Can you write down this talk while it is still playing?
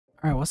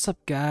Alright, what's up,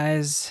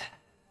 guys?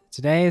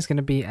 Today is going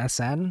to be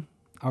SN,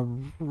 a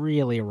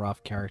really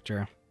rough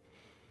character.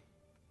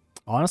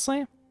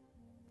 Honestly,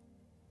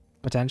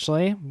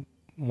 potentially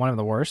one of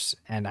the worst,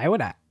 and I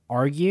would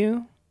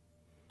argue.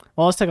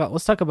 Well,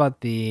 let's talk about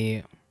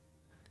the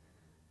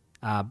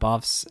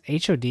buffs.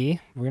 HOD,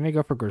 we're gonna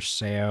go for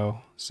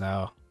Griseo.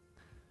 So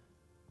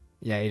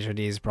yeah, HOD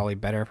is probably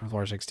better for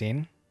floor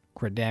 16.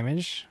 Crit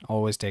damage,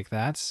 always take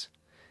that,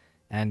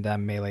 and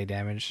melee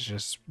damage is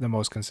just the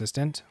most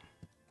consistent.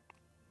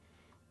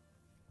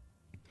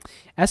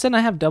 SN,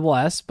 I have double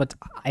S, but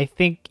I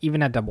think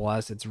even at double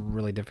S, it's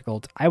really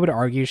difficult. I would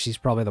argue she's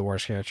probably the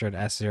worst character at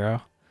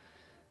S0.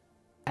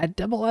 At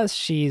double S,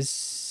 she's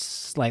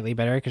slightly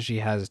better because she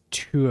has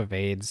 2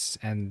 evades,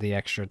 and the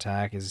extra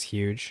attack is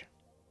huge.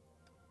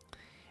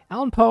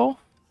 Alan Poe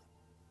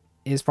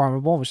is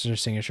farmable, which is her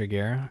signature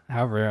gear.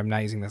 However, I'm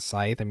not using the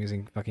scythe. I'm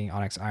using fucking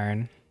Onyx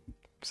Iron.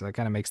 So that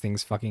kind of makes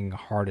things fucking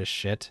hard as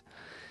shit.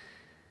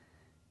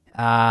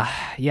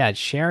 Yeah,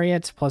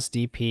 Chariot plus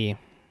DP.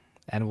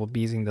 And we'll be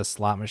using the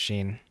slot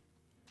machine.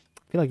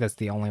 I feel like that's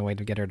the only way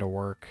to get her to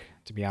work,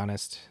 to be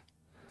honest.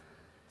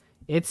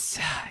 This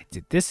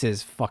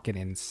is fucking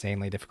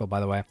insanely difficult, by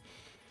the way.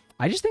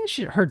 I just think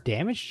her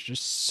damage is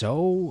just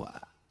so...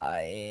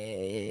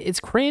 it's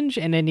cringe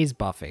and it needs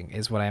buffing,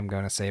 is what I'm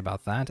going to say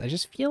about that. I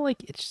just feel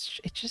like it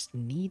just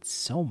needs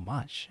so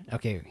much.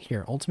 Okay,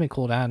 here, ultimate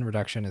cooldown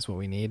reduction is what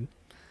we need.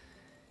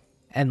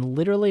 And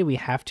literally, we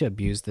have to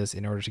abuse this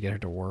in order to get her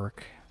to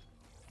work.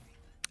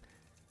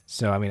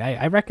 So, I mean,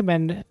 I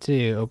recommend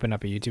to open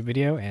up a YouTube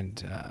video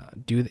and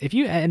if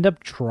you end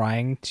up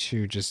trying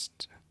to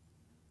just...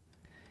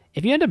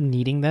 If you end up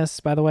needing this,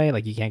 by the way,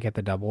 like you can't get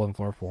the double in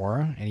floor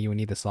 4 and you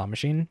need the slot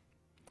machine,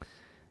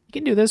 you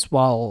can do this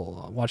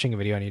while watching a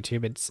video on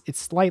YouTube. It's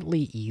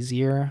slightly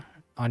easier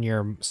on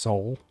your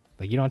soul.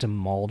 Like, you don't have to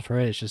mold for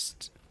it.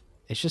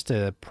 It's just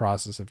a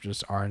process of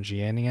just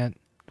RNGing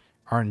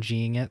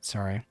it,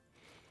 sorry.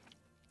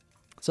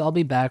 So I'll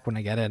be back when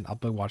I get it. I'll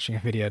be watching a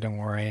video, don't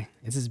worry.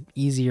 This is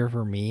easier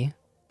for me.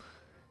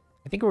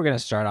 I think we're going to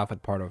start off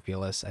with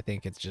Pardophilus. I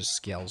think it just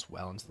scales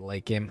well into the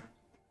late game.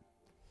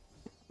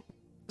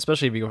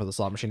 Especially if you go for the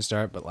slot machine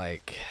start, but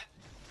like...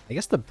 I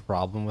guess the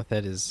problem with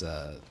it is...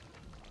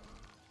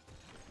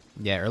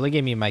 yeah, early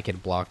game you might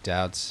get blocked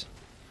out.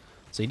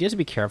 So you do have to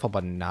be careful,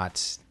 but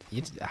not...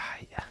 yeah.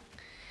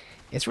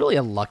 It's really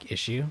a luck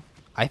issue.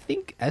 I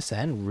think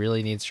SN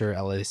really needs her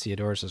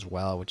Elysiadors as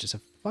well, which is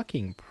a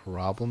fucking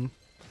problem.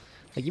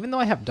 Like, even though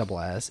I have double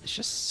S, it's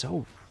just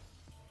so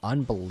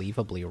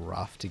unbelievably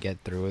rough to get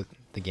through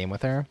the game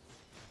with her.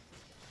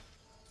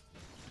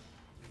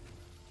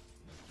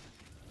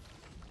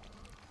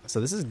 So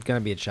this is going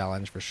to be a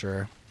challenge for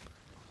sure.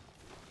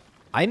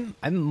 I'm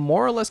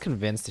more or less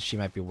convinced that she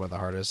might be one of the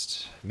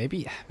hardest.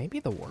 Maybe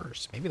the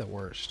worst. Maybe the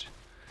worst.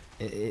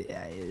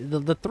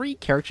 The 3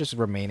 characters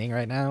remaining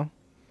right now,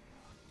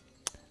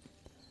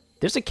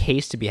 there's a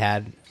case to be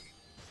had,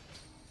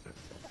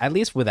 at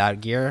least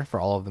without gear, for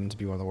all of them to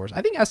be one of the worst.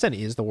 I think SN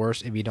is the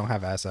worst if you don't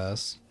have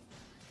SS.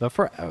 But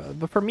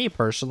for me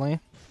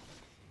personally,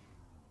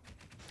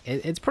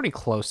 it's pretty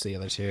close to the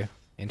other 2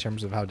 in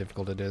terms of how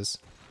difficult it is.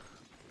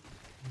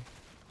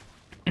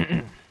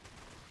 But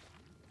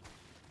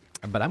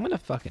I'm gonna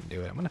fucking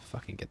do it. I'm gonna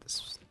fucking get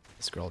this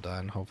girl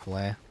done,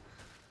 hopefully.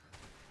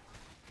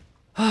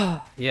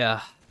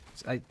 Yeah.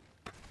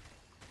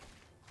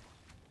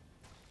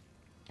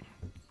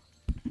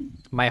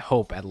 My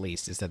hope, at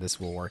least, is that this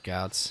will work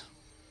out.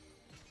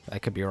 I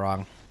could be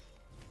wrong.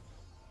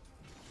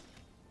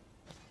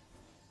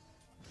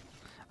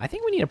 I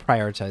think we need to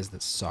prioritize the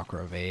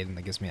Sakura evade, and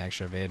that gives me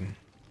extra evade.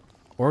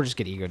 Or just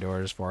get Ego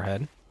Doors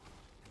forehead.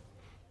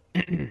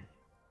 SN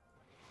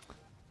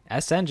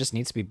just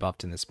needs to be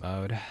buffed in this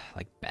mode.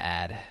 Like,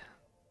 bad.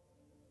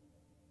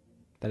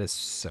 That is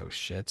so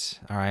shit.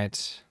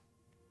 Alright.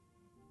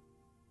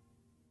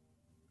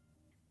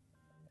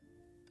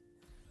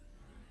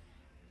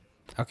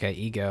 Okay,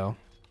 Ego.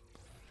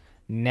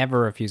 Never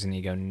refuse an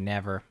Ego.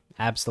 Never.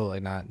 Absolutely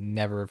not.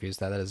 Never refuse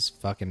that. That is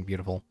fucking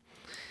beautiful.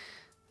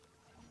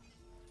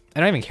 I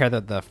don't even care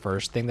that the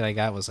first thing that I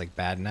got was, like,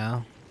 bad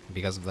now.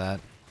 Because of that.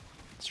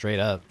 Straight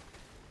up.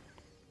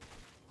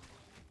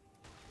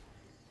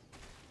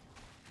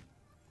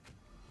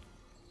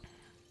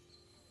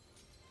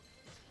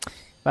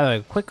 By the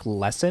way, quick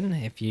lesson,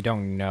 if you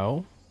don't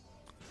know.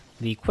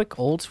 The quick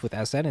ult with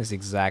SN is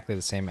exactly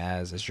the same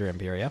as your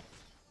Imperia.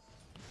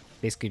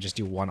 Basically just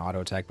do 1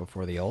 auto attack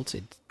before the ult.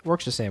 It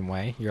works the same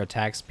way. Your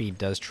attack speed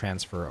does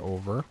transfer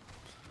over.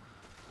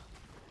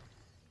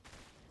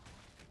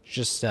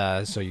 Just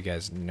so you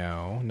guys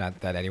know, not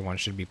that anyone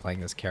should be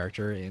playing this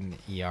character in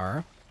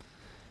ER,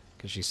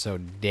 because she's so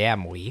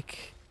damn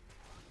weak.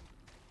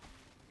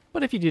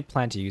 But if you did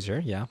plan to use her,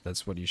 yeah,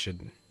 that's what you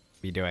should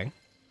be doing.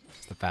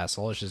 It's the fast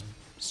soul. It's just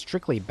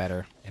strictly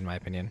better, in my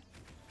opinion.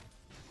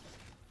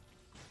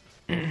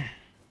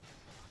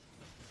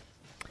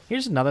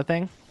 Here's another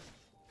thing.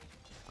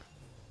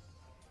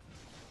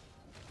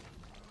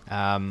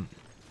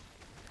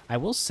 I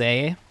will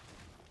say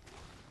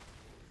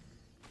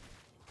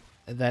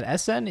that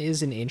SN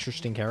is an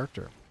interesting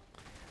character.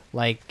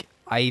 Like,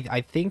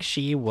 I think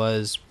she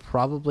was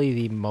probably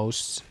the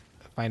most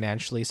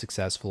financially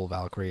successful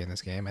Valkyrie in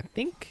this game.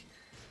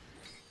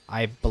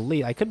 I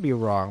believe, I could be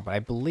wrong, but I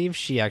believe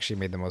she actually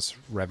made the most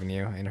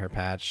revenue in her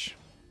patch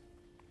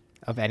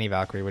of any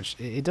Valkyrie, which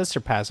it does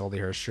surpass all the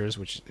Hersters,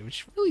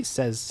 which really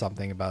says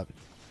something about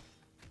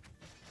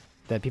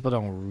that people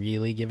don't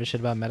really give a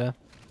shit about meta.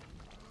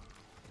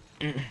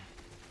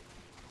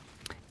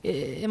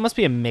 It must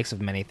be a mix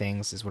of many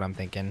things, is what I'm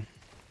thinking.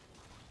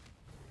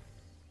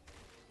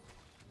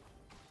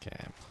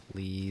 Okay,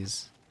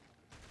 please.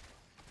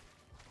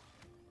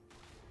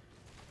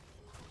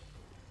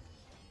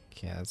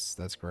 Okay,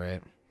 that's great.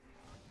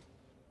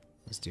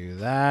 Let's do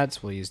that.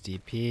 We'll use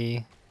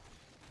DP.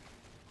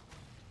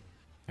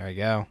 There we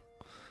go.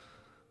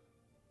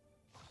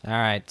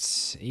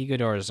 Alright, Ego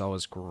Door is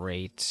always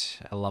great.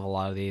 I love a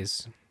lot of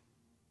these.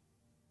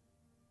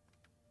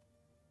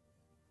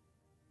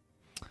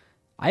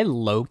 I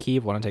low-key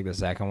want to take the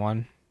second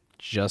one,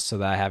 just so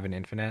that I have an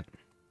infinite.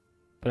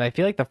 But I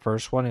feel like the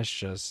first one is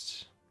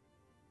just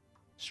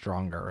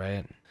stronger,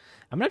 right?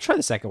 I'm going to try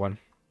the second one.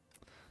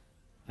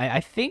 I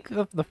think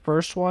the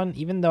first one,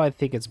 even though I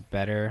think it's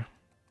better,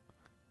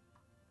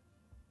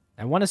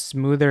 I want a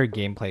smoother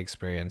gameplay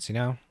experience, you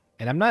know?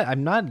 And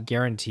I'm not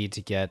guaranteed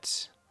to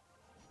get...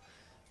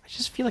 I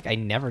just feel like I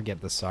never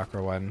get the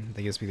Sakura one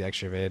that gives me the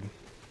extra evade.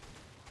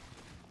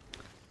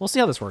 We'll see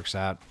how this works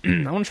out.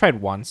 I want to try it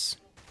once.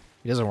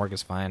 If it doesn't work,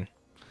 it's fine.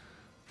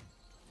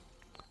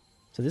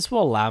 So this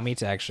will allow me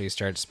to actually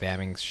start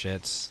spamming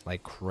shit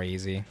like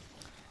crazy.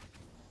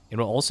 It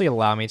will also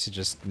allow me to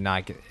just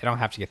not get... I don't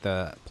have to get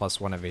the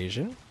 +1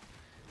 evasion,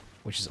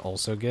 which is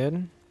also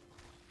good,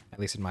 at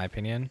least in my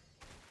opinion.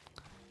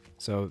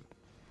 So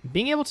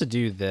being able to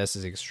do this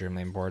is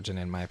extremely important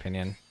in my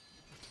opinion.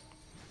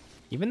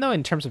 Even though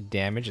in terms of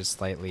damage it's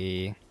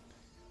slightly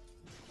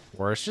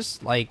worse,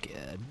 just like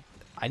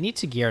I need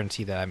to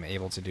guarantee that I'm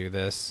able to do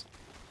this.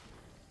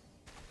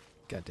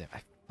 God damn,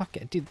 I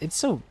fucking dude, it's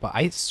so.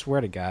 I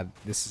swear to God,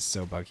 this is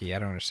so buggy. I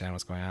don't understand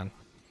what's going on.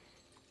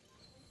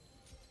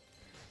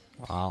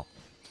 Well,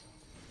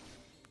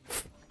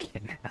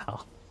 fucking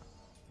hell.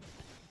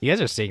 You guys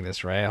are seeing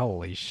this, right?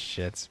 Holy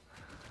shit,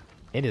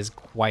 it is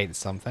quite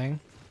something.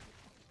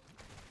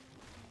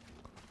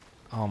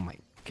 Oh my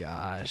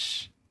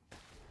gosh.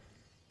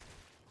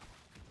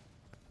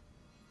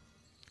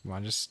 Come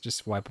on,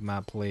 just wipe them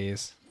out,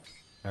 please.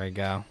 There we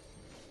go.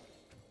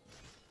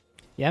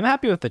 Yeah, I'm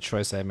happy with the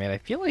choice I made. I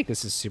feel like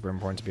this is super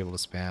important to be able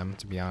to spam,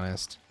 to be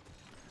honest.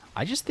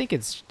 I just think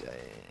it's...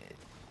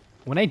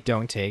 when I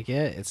don't take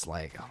it, it's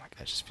like, oh my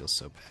god, it just feels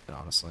so bad,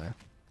 honestly.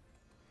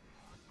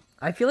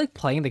 I feel like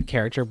playing the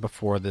character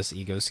before this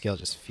ego skill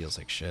just feels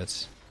like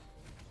shit.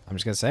 I'm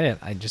just gonna say it.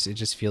 It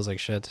just feels like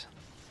shit.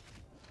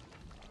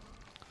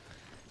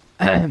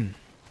 Okay,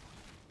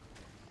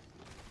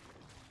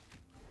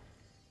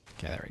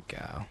 there we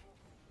go.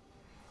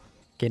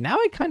 Okay, now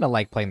I kind of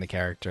like playing the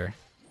character.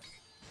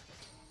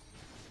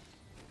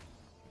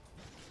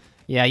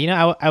 Yeah, you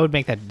know, I would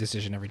make that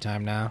decision every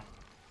time now.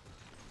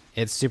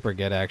 It's super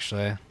good,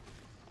 actually.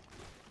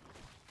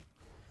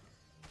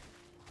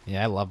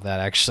 Yeah, I love that,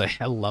 actually.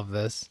 I love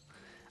this.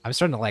 I'm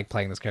starting to like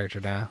playing this character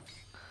now.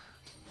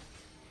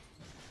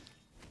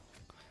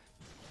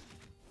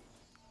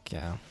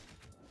 Yeah.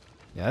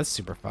 Yeah, that's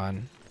super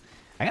fun.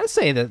 I gotta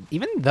say that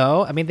even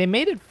though, I mean, they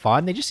made it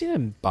fun, they just need to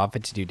buff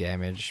it to do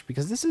damage,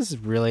 because this is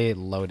really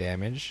low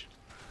damage.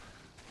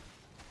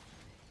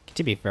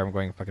 To be fair, I'm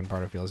going fucking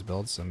part of Field's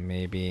build, so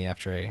maybe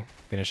after I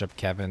finish up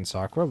Kevin and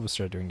Sakura, we'll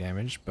start doing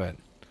damage, but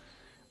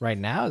right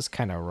now it's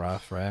kind of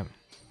rough, right?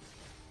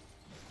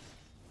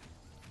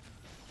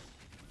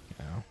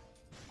 You know.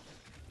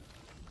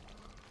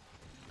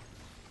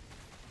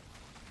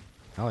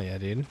 Hell yeah,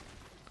 dude.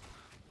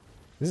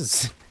 This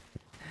is...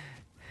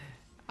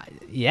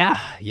 yeah,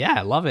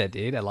 I love it,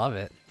 dude. I love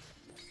it.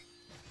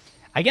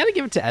 I gotta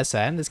give it to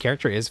SN. This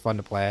character is fun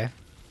to play.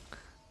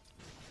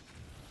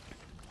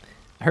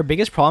 Her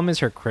biggest problem is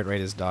her crit rate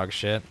is dog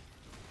shit,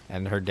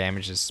 and her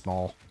damage is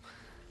small.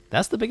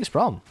 That's the biggest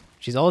problem.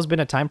 She's always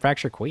been a time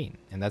fracture queen,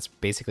 and that's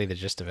basically the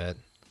gist of it.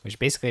 Which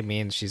basically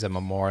means she's a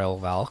memorial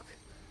valk.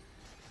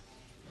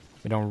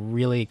 We don't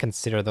really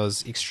consider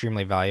those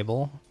extremely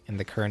valuable in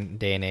the current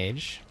day and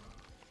age.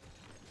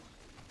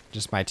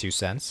 Just my 2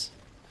 cents.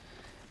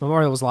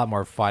 Memorial was a lot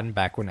more fun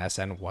back when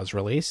SN was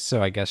released,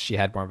 so I guess she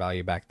had more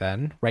value back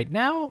then. Right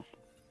now,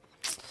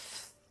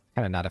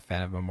 kind of not a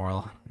fan of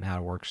Memorial and how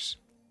it works.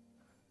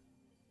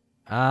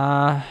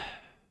 I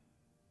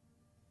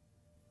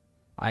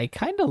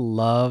kind of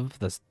love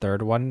the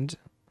third one.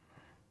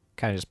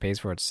 Kind of just pays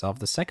for itself.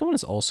 The second one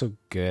is also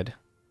good.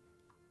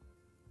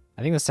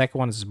 I think the second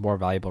one is more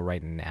valuable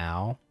right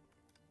now.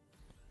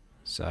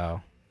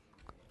 So,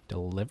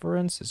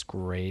 Deliverance is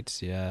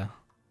great, yeah.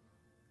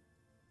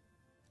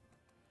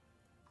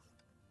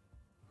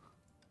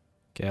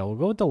 Okay, we'll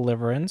go with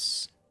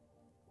Deliverance.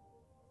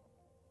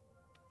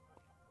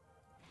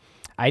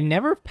 I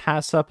never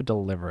pass up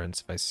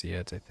Deliverance if I see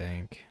it, I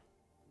think.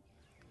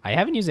 I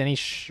haven't used any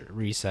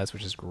resets,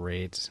 which is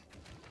great.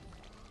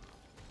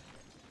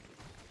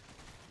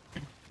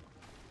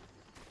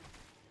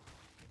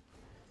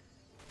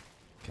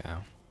 Okay.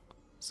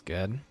 It's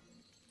good.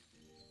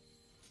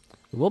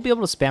 We'll be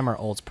able to spam our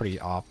ults pretty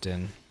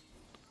often.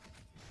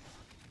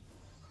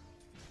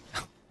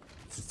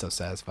 It's so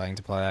satisfying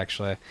to play,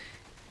 actually.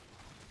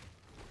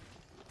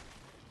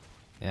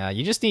 Yeah,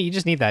 you just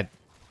need that.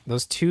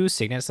 Those 2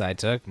 signets that I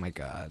took. My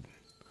God.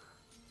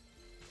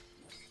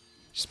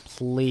 Just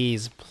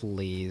please,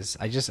 please.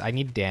 I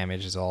need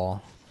damage is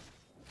all.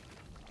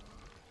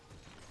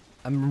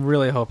 I'm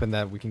really hoping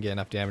that we can get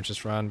enough damage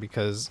this run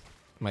because,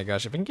 my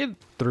gosh, if I can get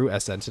through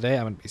SN today,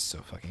 I'm gonna be so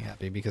fucking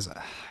happy because,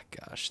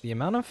 gosh, the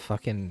amount of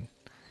fucking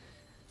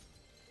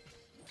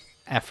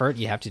effort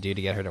you have to do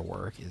to get her to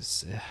work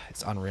is,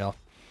 it's unreal.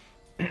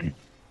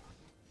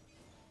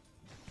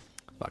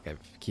 Fuck,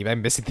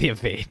 I'm missing the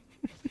evade.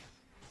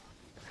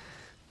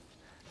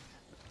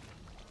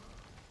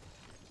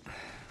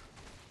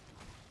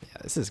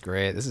 Yeah, this is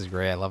great. This is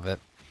great. I love it.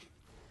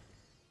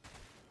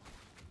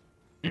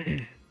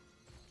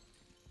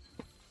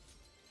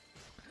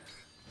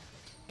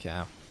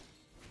 Okay.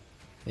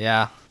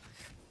 Yeah.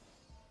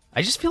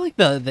 I just feel like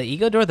the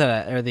ego door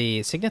or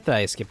the signet that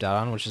I skipped out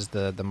on, which is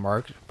the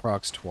mark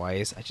procs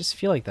twice, I just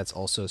feel like that's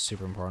also a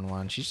super important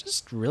one. She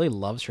just really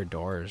loves her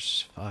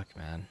doors. Fuck,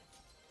 man.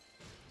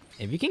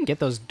 If you can get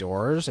those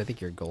doors, I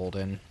think you're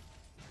golden.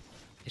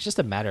 It's just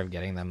a matter of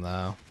getting them,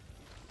 though.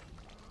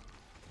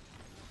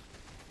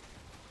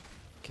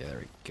 Okay, there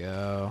we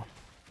go.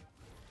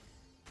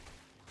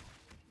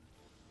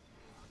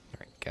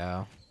 There we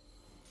go.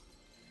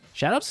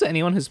 Shoutouts to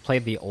anyone who's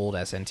played the old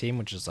SN team,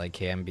 which is like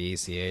KMB,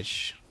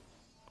 CH,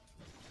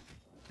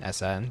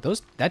 SN.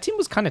 That team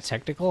was kind of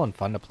technical and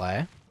fun to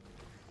play.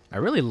 I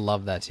really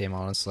love that team,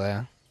 honestly.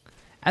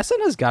 SN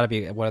has got to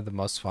be one of the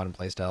most fun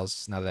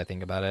playstyles, now that I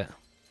think about it.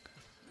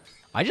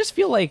 I just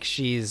feel like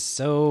she's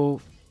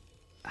so...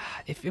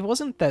 If it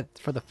wasn't that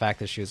for the fact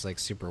that she was like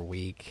super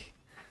weak,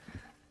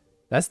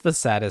 that's the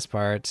saddest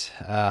part.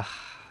 I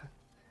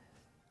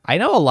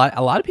know a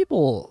lot of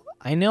people.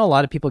 I know a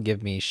lot of people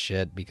give me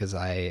shit because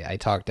I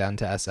talk down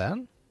to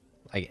SN.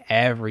 Like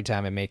every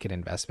time I make an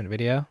investment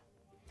video,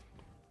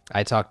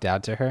 I talk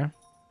down to her.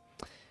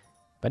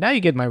 But now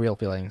you get my real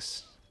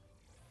feelings.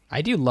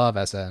 I do love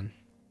SN.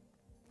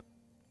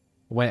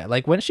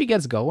 When she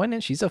gets going,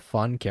 and she's a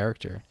fun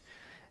character.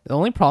 The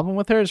only problem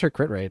with her is her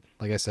crit rate.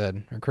 Like I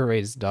said, her crit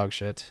rate is dog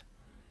shit.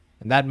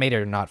 And that made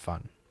her not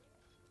fun.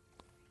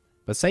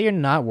 But say you're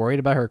not worried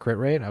about her crit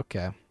rate,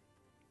 okay.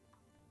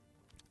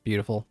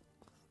 Beautiful.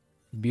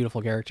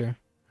 Beautiful character.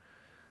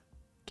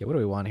 Okay, what do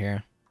we want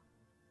here?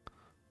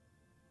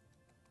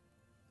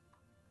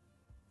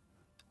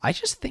 I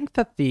just think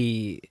that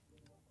the...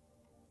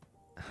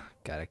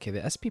 God, okay,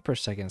 the SP per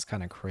second is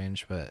kind of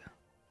cringe, but...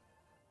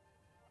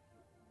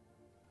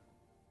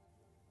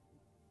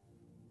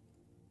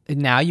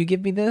 Now you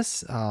give me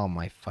this? Oh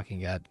my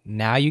fucking God.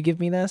 Now you give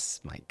me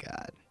this? My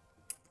God.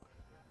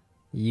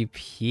 You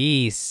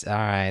piece.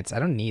 Alright, I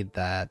don't need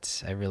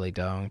that. I really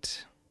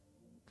don't.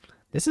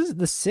 This is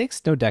the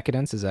 6 no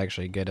decadence is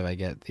actually good if I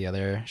get the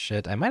other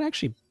shit. I might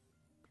actually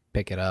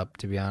pick it up,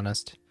 to be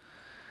honest.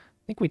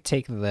 I think we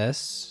take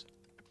this.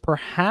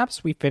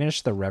 Perhaps we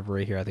finish the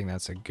reverie here. I think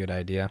that's a good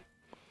idea.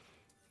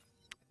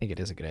 I think it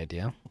is a good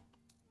idea.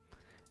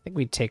 I think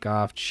we take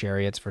off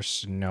chariots for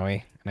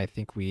snowy, and I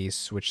think we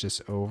switch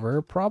this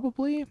over,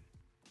 probably.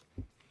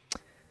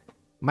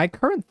 My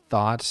current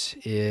thought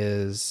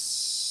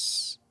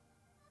is...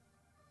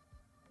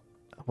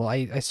 Well,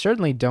 I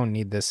certainly don't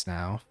need this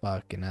now.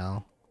 Fucking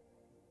hell.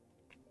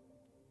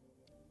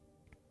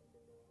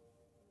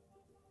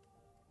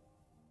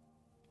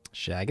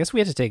 Shit, I guess we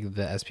have to take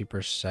the SP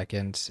per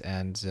second,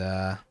 and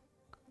I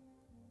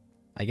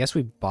guess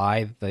we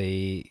buy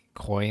the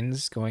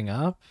coins going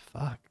up.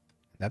 Fuck,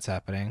 that's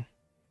happening.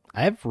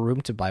 I have room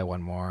to buy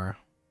one more.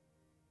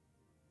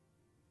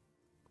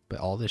 But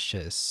all this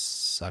shit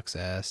sucks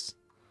ass.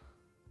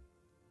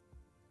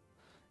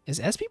 Is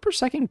SP per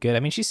second good? I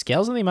mean, she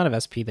scales on the amount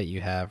of SP that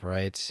you have,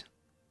 right?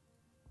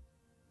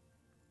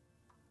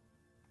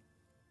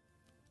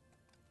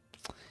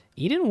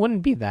 Eden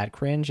wouldn't be that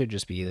cringe. It'd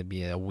just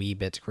be a wee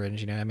bit cringe,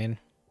 you know what I mean?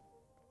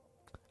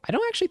 I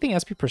don't actually think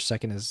SP per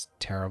second is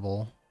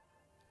terrible,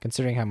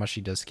 considering how much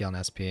she does scale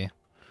in SP.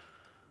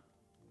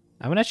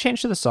 I'm going to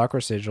change to the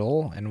Sakura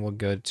Sigil, and we'll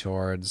go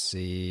towards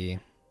the...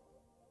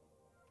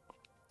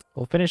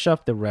 We'll finish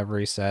up the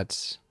Reverie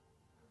set.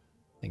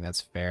 I think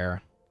that's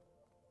fair.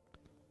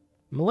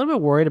 I'm a little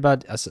bit worried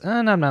about... no,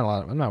 I'm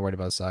not worried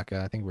about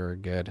Assaka. I think we're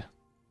good.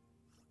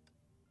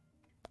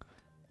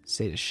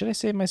 Should I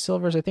save my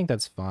silvers? I think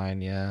that's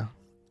fine, yeah.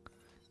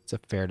 It's a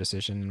fair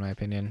decision, in my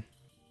opinion.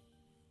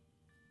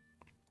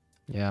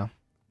 Yeah.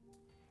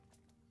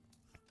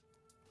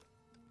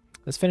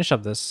 Let's finish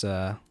up this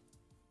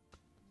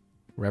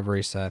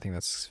Reverie set. I think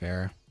that's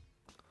fair.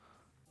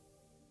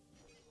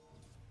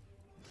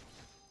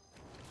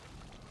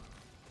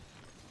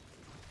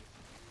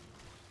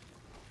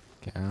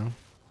 Okay.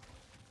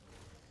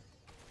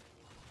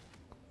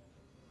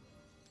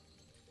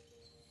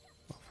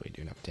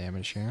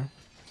 damage here.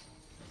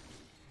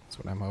 That's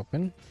what I'm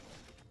hoping.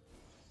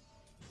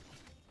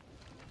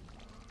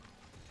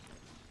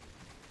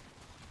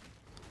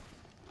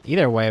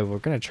 Either way, we're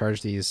going to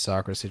charge these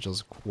Sakura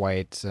sigils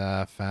quite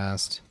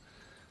fast.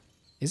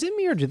 Is it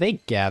me or do they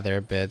gather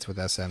bits with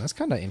SN? That's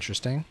kind of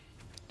interesting.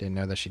 Didn't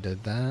know that she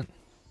did that.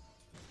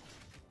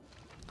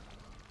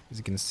 As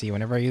you can see,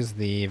 whenever I use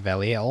the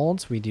Valley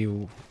ult, we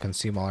do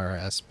consume all our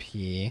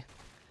SP.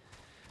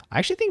 I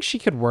actually think she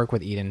could work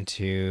with Eden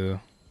too,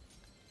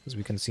 because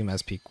we consume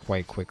SP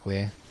quite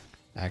quickly,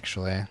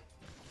 actually.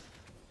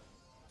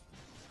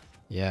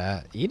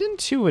 Yeah, Eden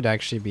 2 would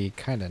actually be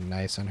kind of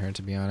nice on her,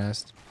 to be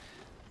honest.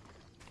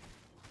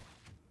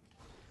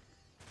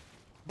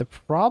 The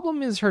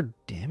problem is her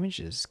damage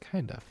is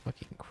kind of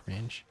fucking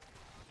cringe.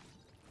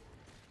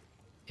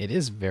 It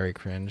is very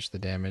cringe, the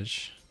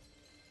damage.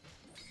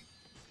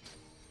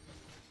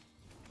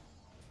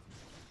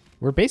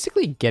 We're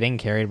basically getting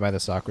carried by the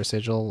Sakura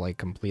sigil, like,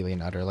 completely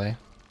and utterly.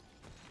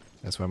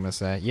 That's what I'm gonna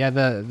say. Yeah,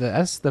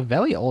 the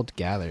Valley ult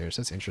gathers.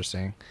 That's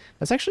interesting.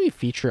 That's actually a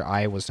feature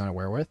I was not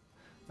aware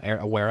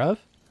of.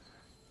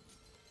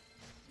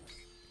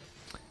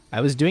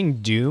 I was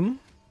doing Doom,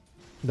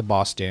 the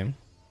boss Doom,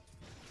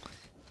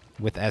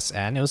 with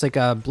SN. It was like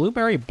a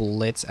Blueberry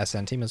Blitz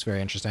SN team. It was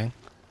very interesting.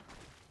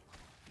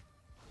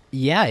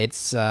 Yeah,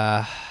 it's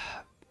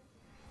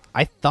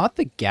I thought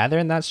the gather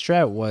in that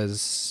strat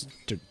was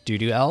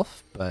Doo-Doo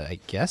Elf, but I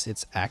guess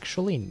it's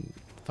actually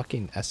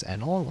fucking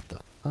SN ult. What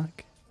the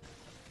fuck?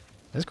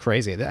 That's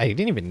crazy. I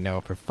didn't even know.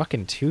 For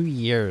fucking 2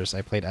 years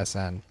I played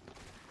SN.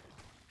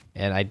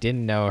 And I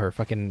didn't know her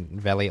fucking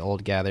Valley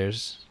ult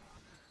gathers.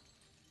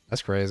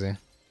 That's crazy.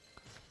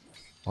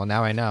 Well,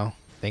 now I know.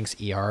 Thanks,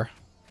 ER.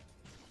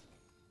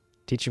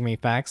 Teaching me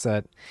facts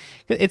that...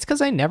 It's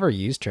because I never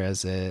used her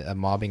as a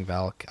mobbing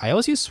Valk. I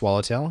always use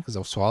Swallowtail,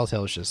 because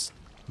Swallowtail is just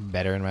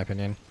better in my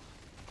opinion.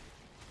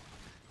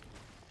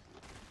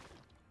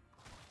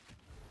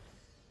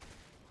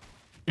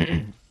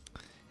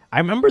 I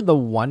remember the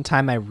one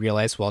time I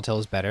realized Swallowtail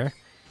was better.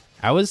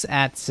 I was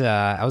at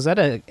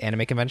an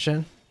anime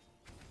convention.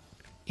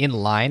 In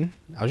line.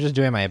 I was just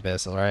doing my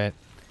Abyss, alright?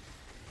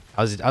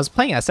 I was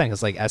playing SN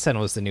because like SN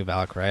was the new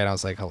Valk, right? I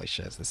was like, holy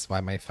shit, this is why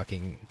am I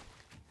fucking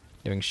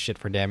doing shit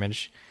for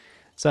damage.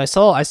 So I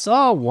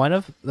saw one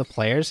of the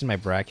players in my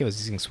bracket was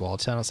using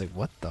Swallowtail, and I was like,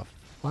 what the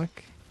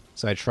fuck?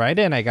 So I tried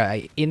it and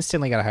I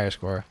instantly got a higher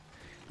score.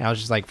 And I was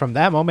just like, from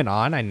that moment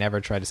on, I never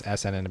tried this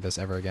SN and Abyss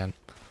ever again.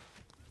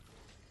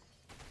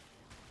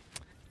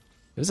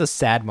 It was a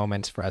sad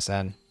moment for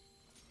SN.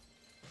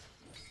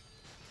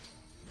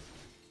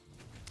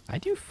 I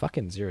do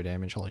fucking 0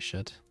 damage, holy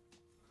shit.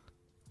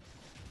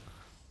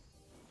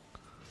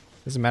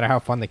 Doesn't matter how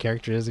fun the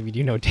character is if you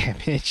do no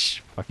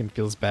damage. Fucking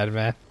feels bad,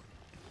 man.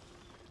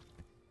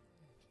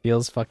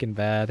 Feels fucking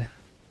bad.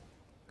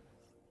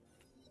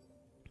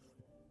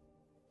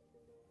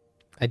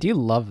 I do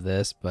love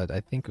this, but I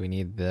think we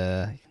need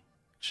the...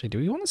 Actually, do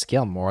we want to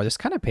scale more? This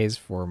kind of pays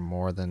for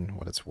more than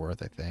what it's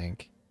worth, I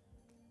think.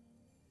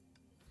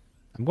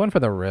 I'm going for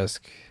the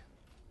risk.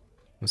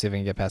 Let's see if I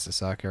can get past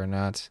Assaka or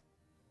not.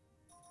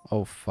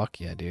 Oh,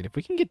 fuck yeah, dude. If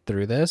we can get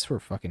through this, we're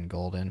fucking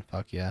golden.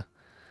 Fuck yeah.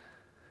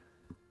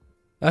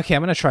 Okay,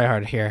 I'm gonna try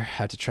hard here. I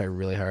have to try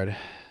really hard.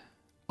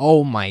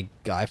 Oh my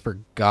god, I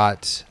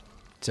forgot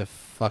to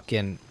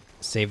fucking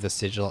save the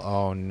sigil.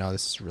 Oh no,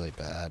 this is really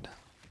bad.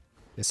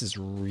 This is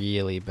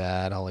really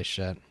bad. Holy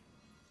shit.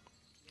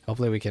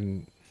 Hopefully we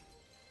can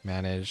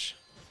manage.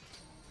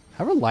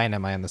 How reliant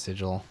am I on the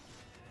sigil?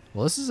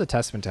 Well, this is a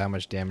testament to how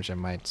much damage I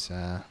might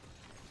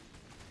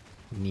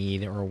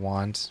need or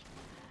want.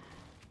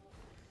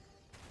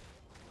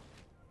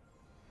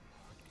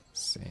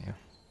 Let's see.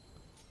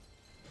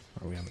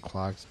 Are we on the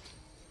clock?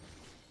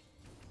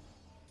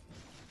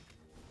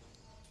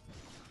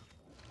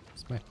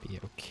 This might be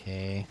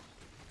okay.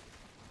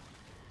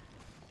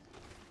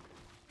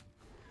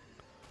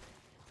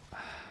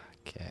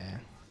 Okay.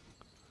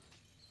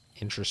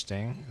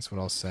 Interesting, that's what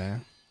I'll say.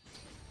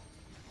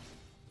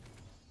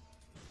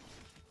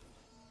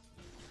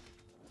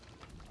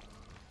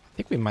 I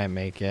think we might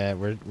make it.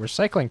 We're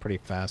cycling pretty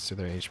fast through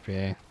their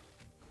HP.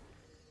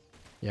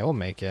 Yeah, we'll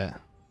make it.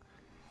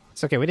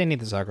 It's okay, we didn't need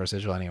the Sakura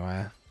sigil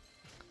anyway.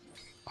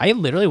 I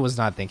literally was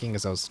not thinking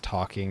as I was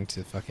talking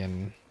to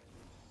fucking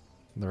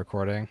the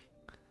recording.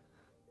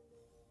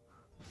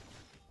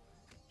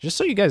 Just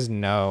so you guys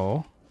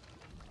know,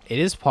 it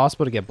is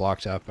possible to get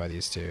blocked up by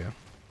these two.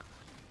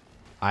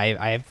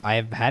 I've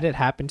had it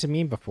happen to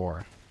me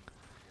before.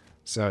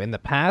 So in the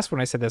past,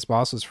 when I said this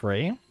boss was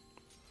free,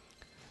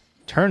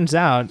 turns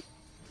out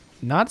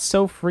not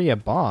so free a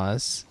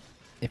boss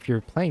if you're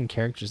playing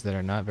characters that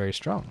are not very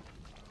strong.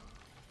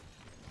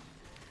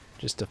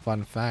 Just a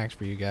fun fact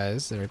for you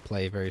guys that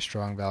play very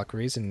strong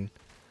Valkyries and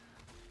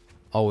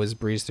always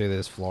breeze through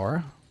this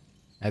floor.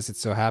 As it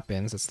so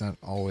happens, it's not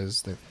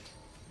always the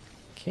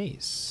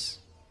case.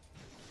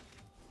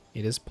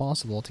 It is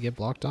possible to get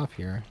blocked off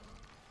here.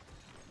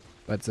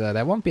 But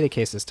that won't be the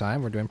case this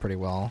time. We're doing pretty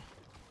well.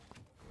 I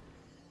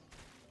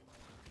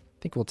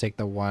think we'll take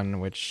the one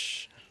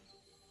which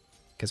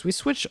Because we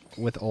switch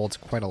with ults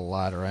quite a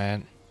lot,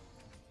 right?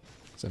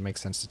 So it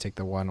makes sense to take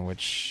the one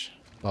which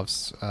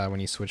buffs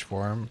when you switch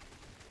form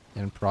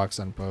and procs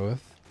on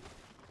both.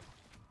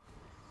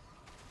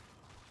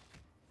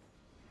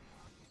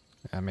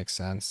 That makes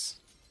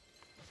sense.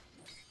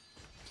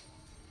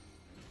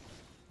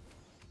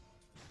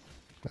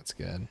 That's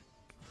good.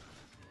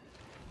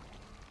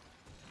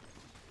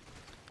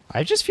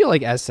 I just feel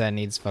like SN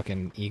needs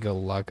fucking ego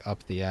luck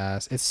up the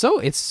ass. It's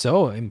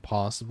so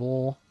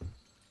impossible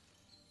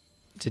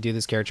to do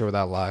this character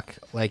without luck.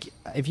 Like,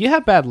 if you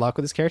have bad luck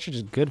with this character,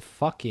 just good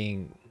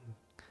fucking...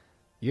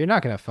 You're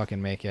not gonna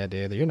fucking make it,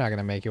 dude. You're not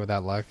gonna make it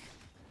without luck.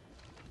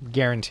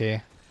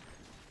 Guarantee.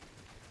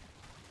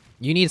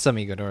 You need some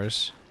ego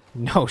doors.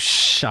 No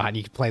shot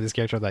you can play this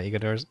character without ego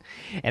doors.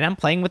 And I'm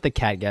playing with the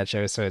cat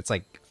gacho, so it's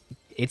like...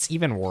 It's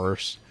even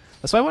worse.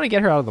 That's why I want to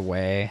get her out of the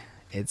way.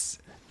 It's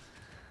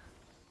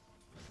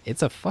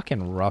a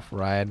fucking rough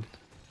ride.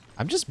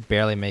 I'm just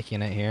barely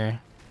making it here.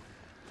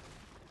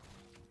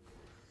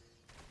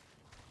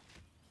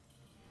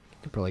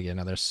 Could probably get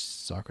another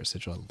Sakura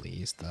sigil at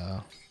least,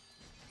 though.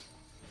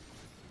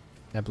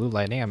 That blue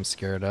lightning I'm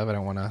scared of. I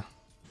don't want to...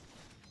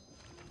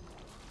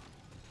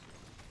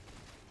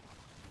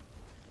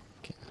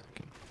 Okay, I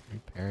can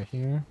repair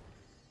here.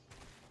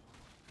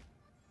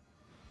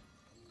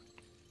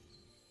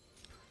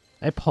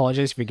 I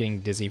apologize if you're getting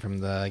dizzy from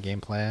the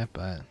gameplay,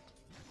 but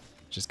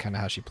just kind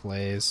of how she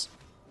plays.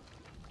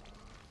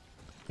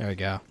 There we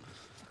go.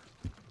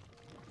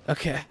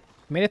 Okay.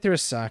 Made it through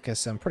Assaka,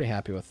 so I'm pretty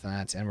happy with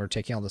that. And we're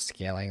taking all the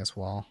scaling as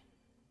well.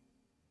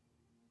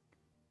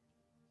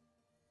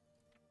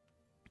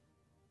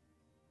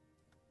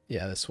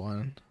 Yeah, this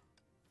one.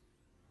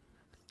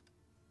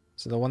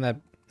 So the one that,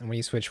 when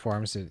you switch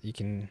forms, you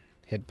can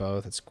hit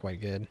both. It's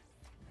quite good.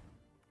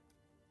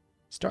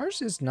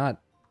 Stars is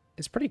not...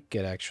 It's pretty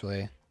good,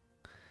 actually.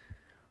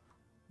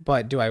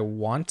 But do I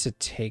want to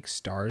take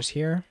stars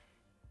here?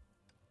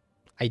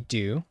 I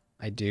do.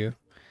 I do.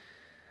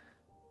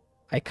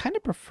 I kind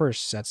of prefer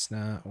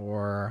Setsuna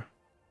or...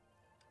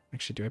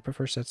 Actually, do I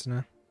prefer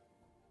Setsuna?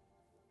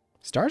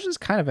 Stars is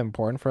kind of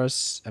important for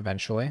us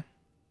eventually.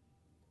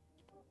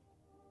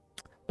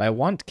 But I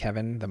want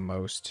Kevin the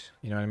most.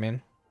 You know what I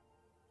mean?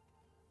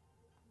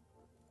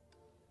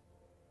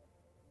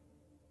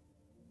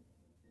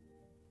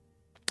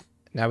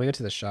 Now we go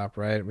to the shop,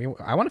 right?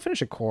 I want to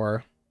finish a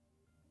core.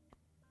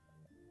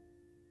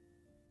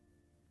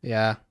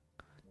 Yeah.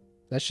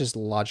 That's just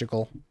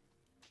logical.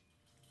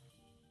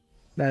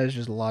 That is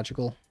just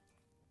logical.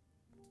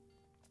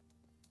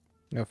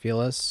 No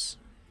Fearless.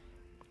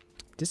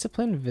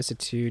 Discipline,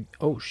 Vicissitude.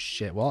 Oh,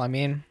 shit. Well, I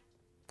mean...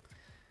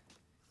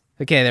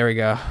 Okay, there we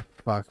go.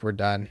 Fuck, we're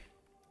done.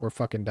 We're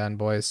fucking done,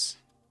 boys.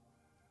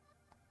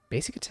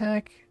 Basic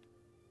attack?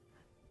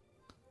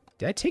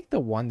 Did I take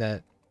the one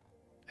that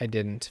I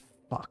didn't?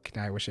 Fuck,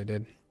 now I wish I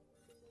did.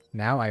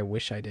 Now I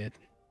wish I did.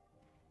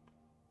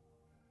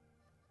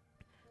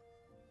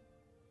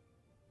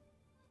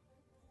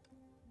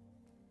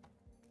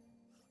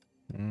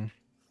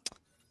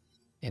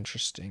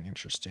 Interesting,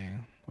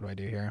 interesting. What do I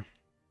do here?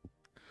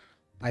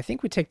 I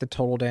think we take the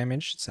total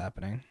damage. It's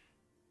happening.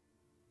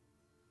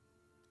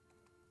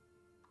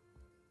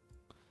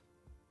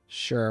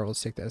 Sure,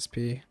 let's take the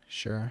SP.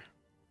 Sure.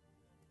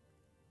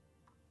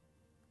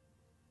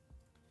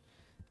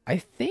 I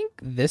think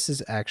this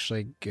is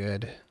actually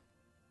good.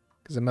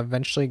 Because I'm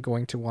eventually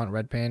going to want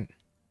red paint.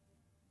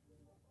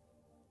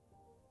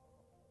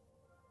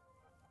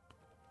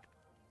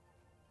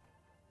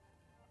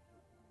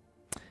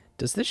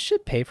 Does this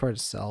shit pay for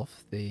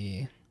itself?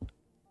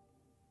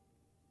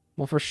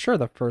 Well, for sure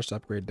the first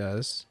upgrade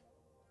does.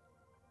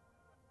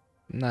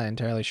 I'm not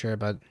entirely sure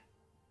about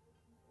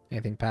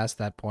anything past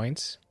that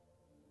point.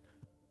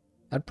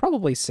 I'd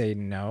probably say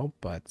no,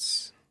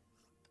 but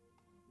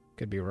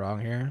could be wrong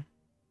here.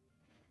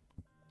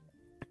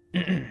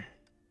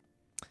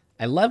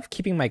 I love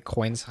keeping my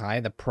coins high.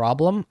 The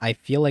problem, I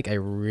feel like I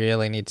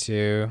really need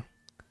to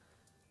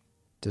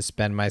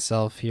spend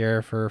myself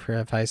here for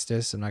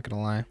Hephaestus, I'm not gonna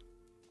lie.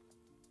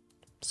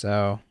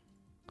 So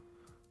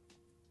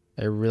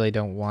I really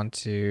don't want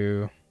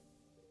to.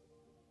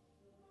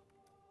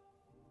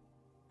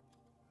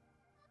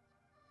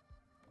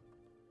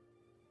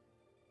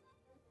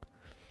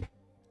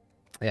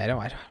 Yeah, I don't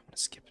want to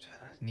skip it.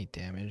 I need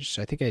damage.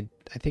 So I think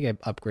I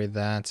upgrade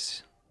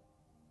that.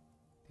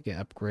 I think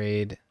I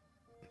upgrade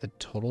the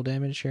total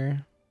damage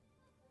here.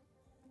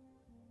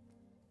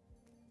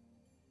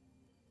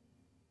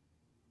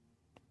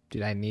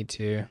 Dude, I need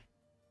to.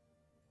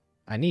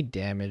 I need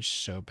damage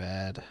so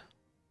bad.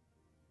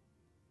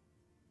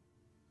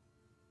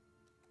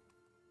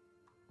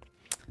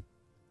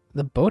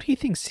 The Bodhi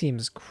thing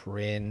seems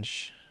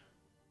cringe.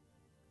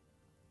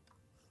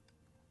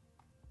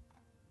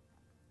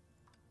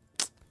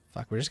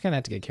 Fuck, we're just gonna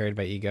have to get carried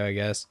by ego, I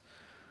guess.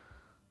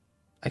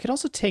 I could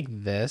also take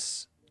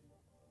this.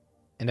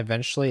 And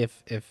eventually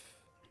if...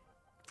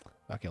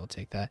 Okay, we'll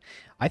take that.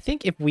 I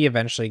think if we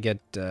eventually get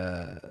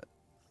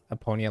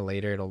Aponia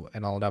later, it'll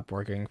end up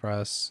working for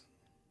us.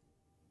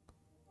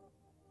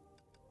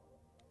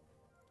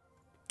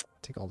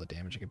 take all the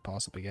damage I could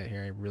possibly get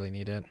here. I really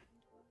need it.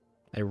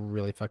 I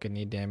really fucking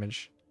need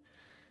damage.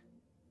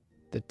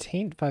 The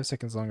taint 5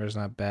 seconds longer is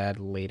not bad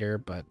later,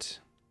 but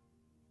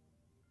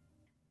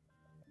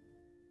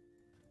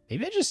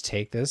maybe I just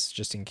take this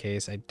just in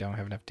case I don't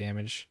have enough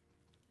damage.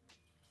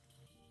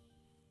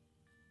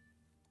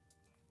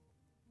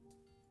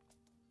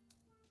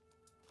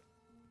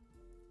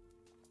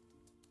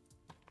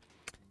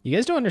 You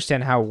guys don't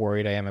understand how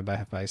worried I am about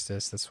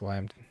Hephaestus. That's why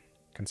I'm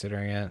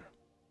considering it.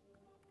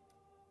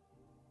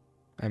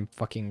 I'm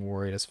fucking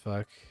worried as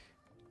fuck.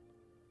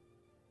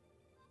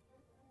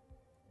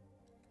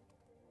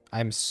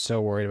 I'm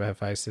so worried about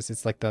Hephaestus.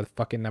 It's like the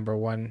fucking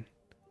 #1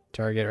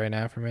 target right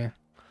now for me.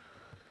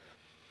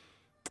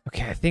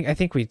 Okay, I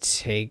think we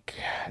take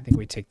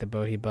the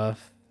Bodhi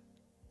buff.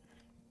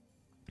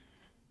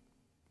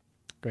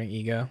 Going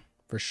ego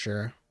for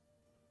sure.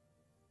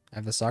 I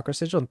have the Sakura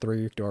sigil and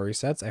 3 door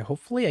resets.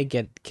 Hopefully I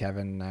get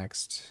Kevin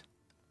next.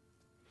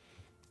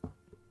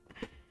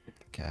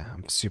 Okay,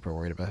 I'm super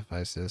worried about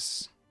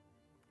Hephaestus.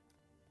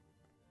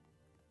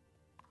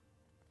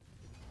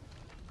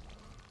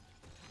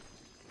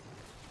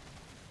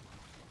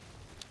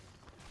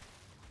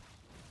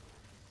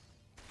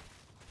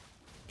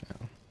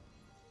 Okay.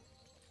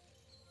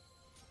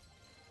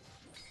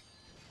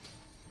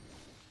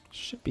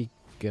 Should be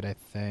good, I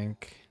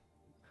think.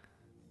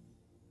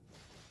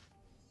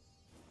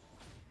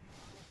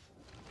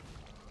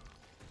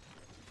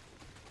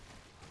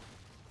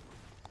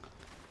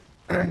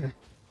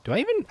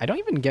 I don't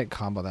even get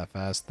combo that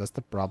fast. That's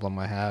the problem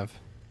I have.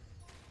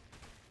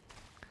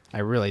 I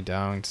really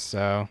don't,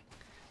 so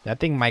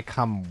that thing might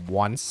come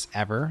once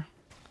ever.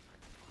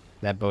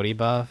 That Bodhi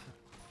buff.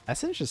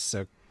 That's just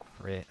so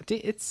great.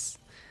 Dude,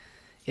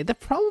 the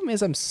problem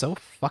is I'm so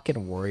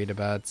fucking worried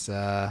about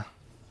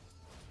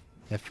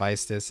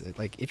Hephaestus.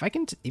 Like if I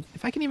can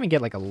even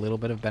get like a little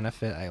bit of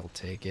benefit, I'll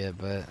take it,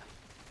 but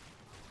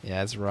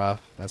yeah, it's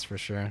rough, that's for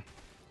sure.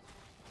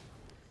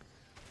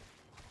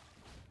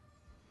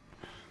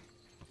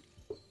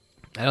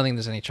 I don't think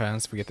there's any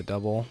chance we get the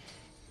double.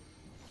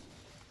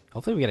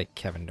 Hopefully we get a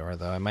Kevin door,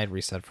 though. I might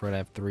reset for it. I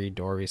have 3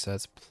 door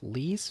resets.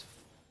 Please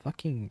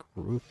fucking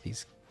group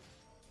these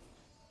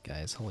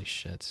guys. Holy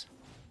shit.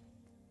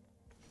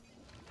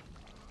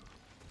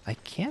 I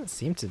can't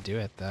seem to do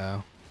it,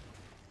 though.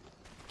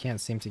 Can't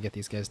seem to get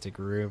these guys to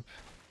group.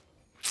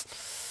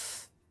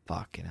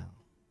 Fucking hell.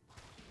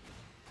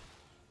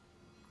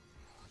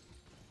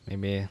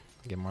 Maybe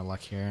get more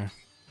luck here.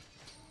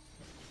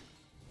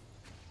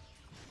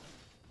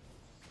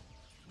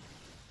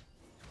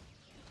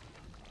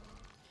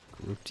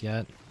 Grouped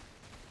yet?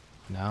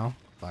 No?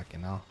 Fucking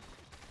hell.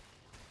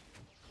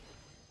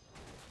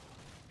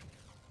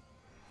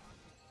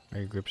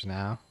 Are you grouped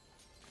now?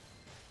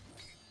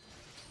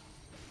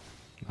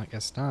 I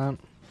guess not.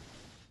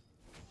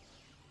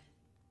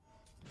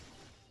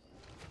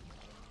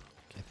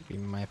 Okay, I think we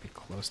might be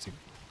close to...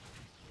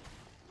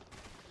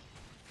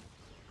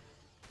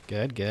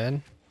 Good,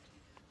 good.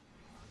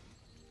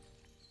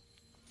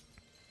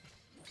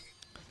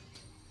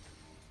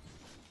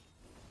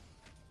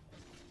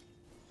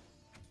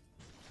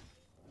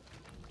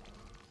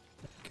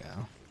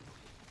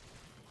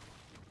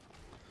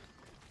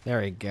 There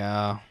we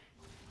go.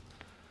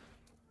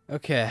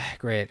 Okay,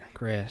 great,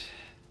 great.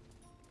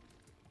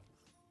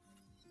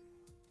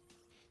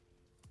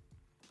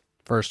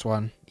 First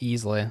one,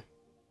 easily.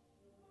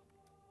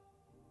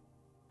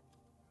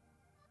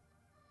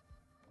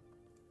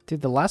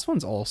 Dude, the last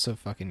one's also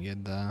fucking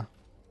good, though.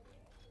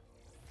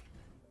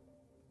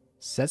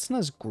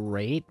 Setsna's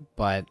great,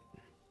 but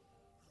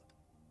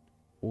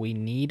we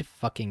need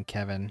fucking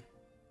Kevin.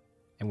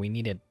 And we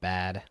need it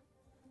bad.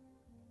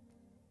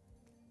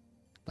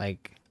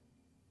 Like,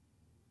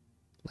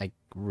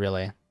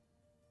 really.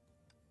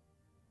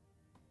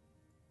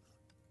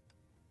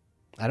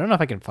 I don't know if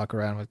I can fuck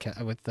around with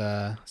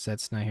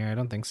Setsna here. I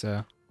don't think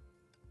so.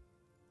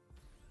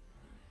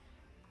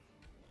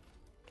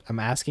 I'm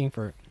asking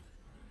for...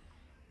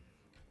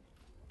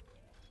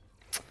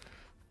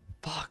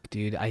 Fuck,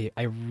 dude. I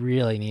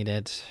really need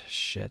it.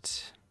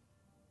 Shit.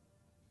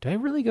 Do I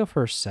really go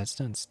for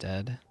Setsna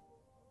instead?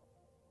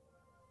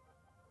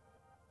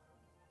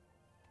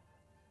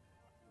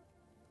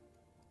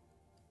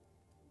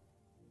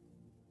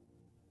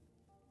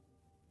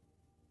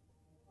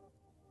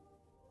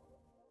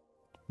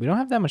 We don't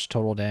have that much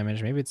total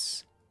damage. Maybe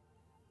it's...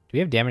 Do we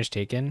have damage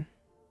taken?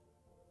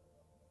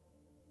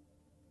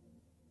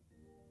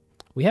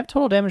 We have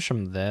total damage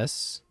from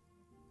this.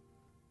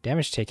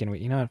 Damage taken.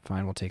 You know what?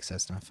 Fine. We'll take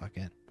Setsna. Fuck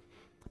it.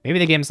 Maybe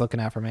the game's looking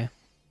out for me.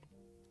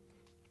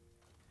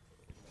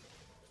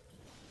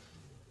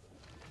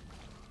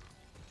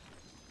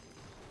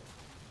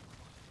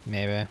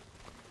 Maybe.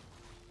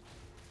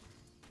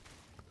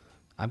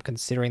 I'm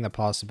considering the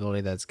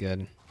possibility that's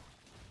good.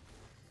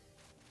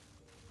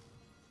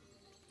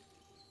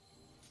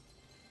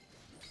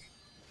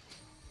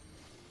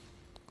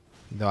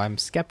 Though I'm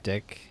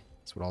skeptic,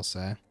 that's what I'll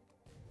say.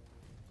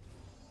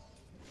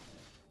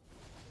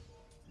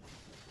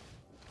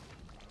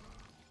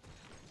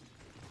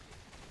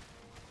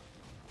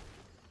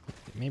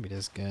 Maybe it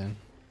is good.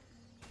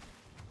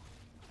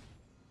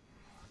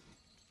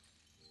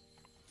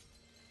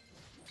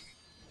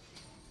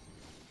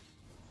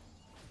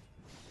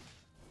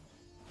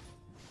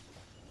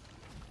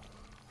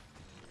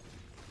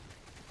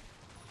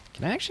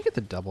 Can I actually get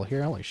the double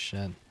here? Holy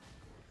shit.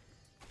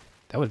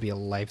 That would be a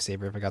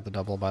lifesaver if I got the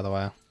double, by the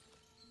way.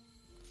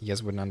 You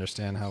guys wouldn't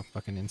understand how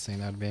fucking insane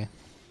that would be.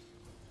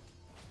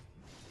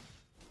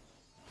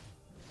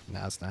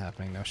 Nah, it's not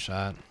happening. No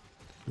shot.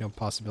 No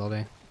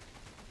possibility.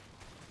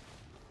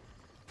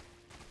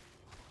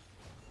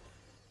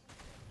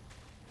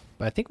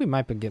 But I think we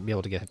might be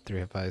able to get through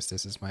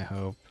Hephaestus, is my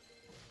hope.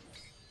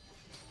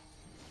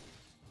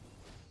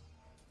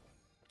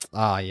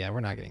 Ah, yeah,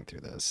 we're not getting through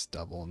this.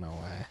 Double, no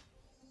way.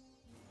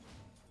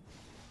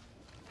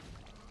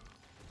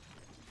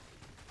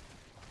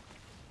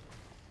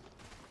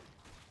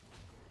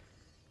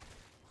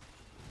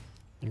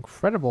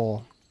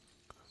 Incredible.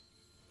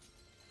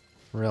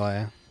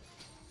 Really.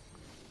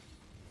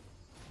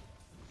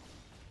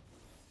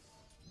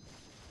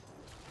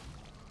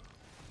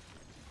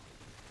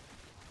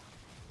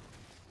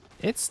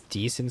 It's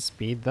decent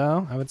speed,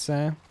 though, I would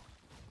say.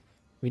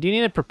 We do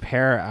need to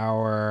prepare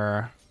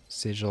our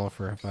sigil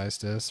for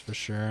Hephaestus, for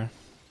sure.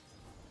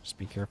 Just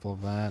be careful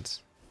of that.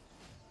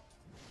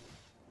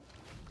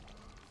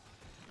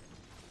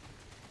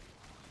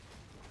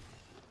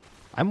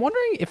 I'm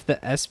wondering if the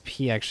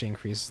SP actually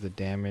increases the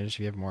damage if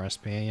you have more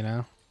SP, you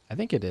know? I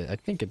think it is. I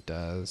think it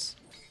does.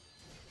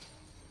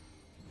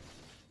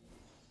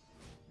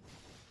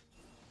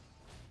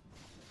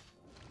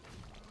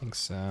 I think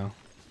so.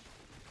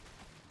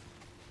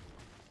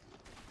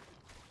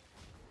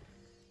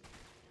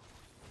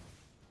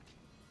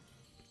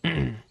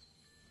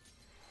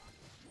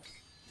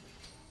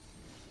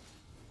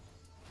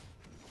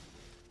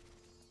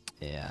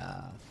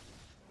 Yeah.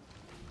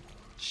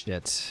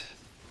 Shit.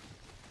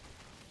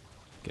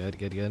 Good,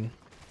 good, good.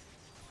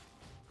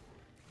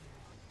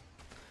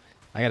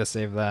 I gotta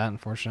save that,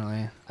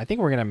 unfortunately. I think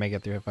we're gonna make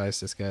it through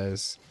Hephaestus,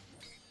 guys.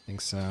 I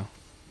think so.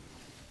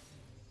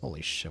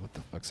 Holy shit, what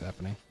the fuck's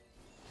happening?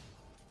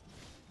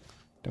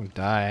 Don't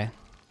die.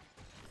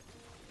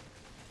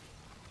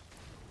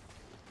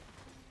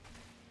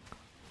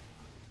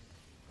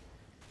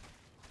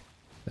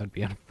 That'd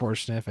be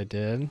unfortunate if I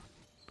did.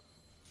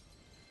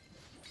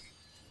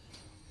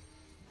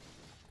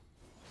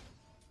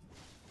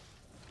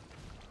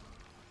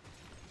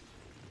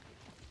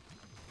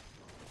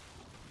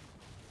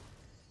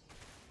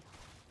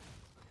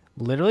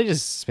 Literally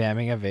just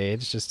spamming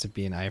evades just to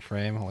be an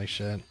iframe. Holy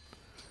shit.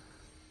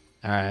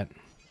 Alright.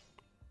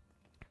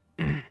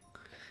 That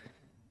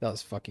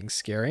was fucking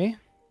scary.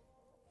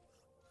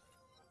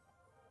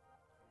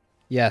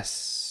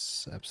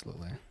 Yes,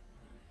 absolutely.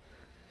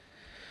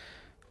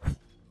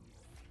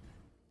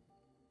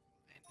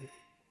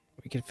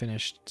 We could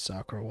finish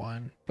Sakura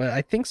 1. But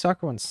I think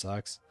Sakura 1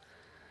 sucks.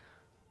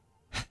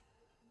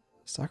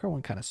 Sakura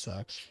 1 kind of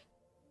sucks.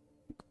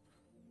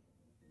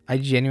 I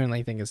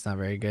genuinely think it's not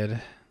very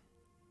good.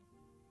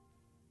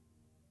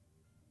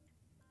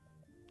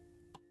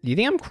 Do you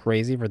think I'm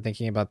crazy for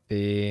thinking about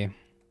the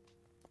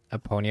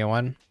Aponia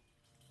one?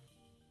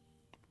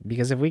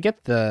 Because if we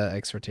get the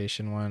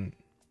exhortation one...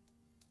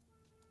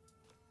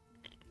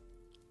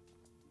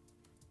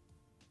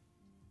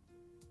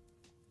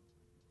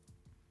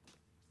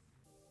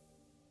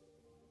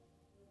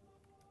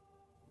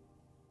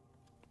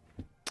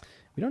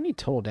 We don't need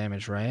total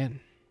damage, right?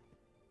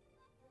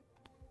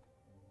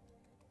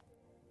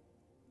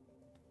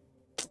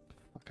 Fuck,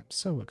 I'm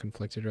so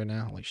conflicted right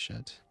now. Holy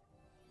shit.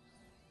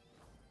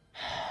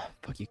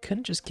 Fuck, you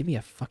couldn't just give me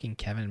a fucking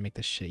Kevin and make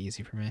this shit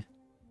easy for me.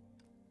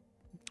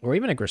 Or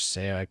even a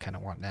Griseo I kind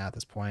of want now at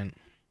this point.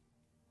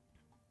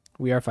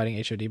 We are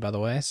fighting HOD, by the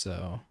way,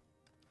 so...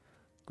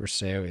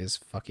 Griseo is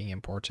fucking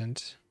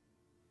important.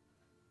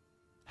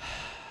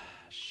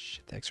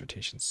 Shit, the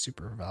exhortation's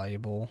super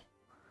valuable.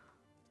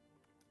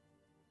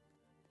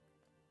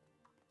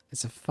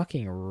 It's a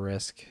fucking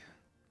risk.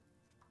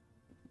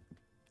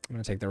 I'm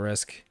gonna take the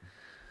risk.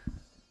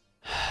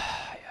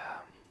 Yeah.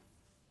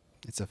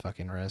 It's a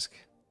fucking risk.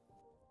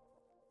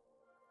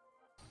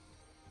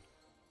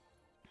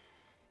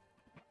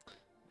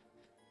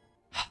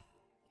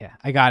 Yeah,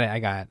 I got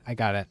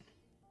it.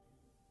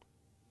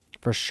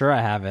 For sure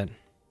I have it.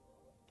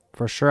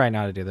 For sure I know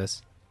how to do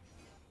this.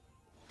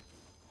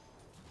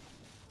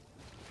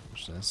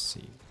 Let's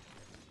see.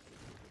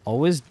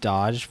 Always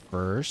dodge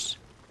first.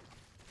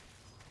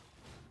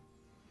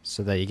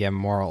 So that you get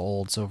more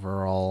ults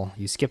overall.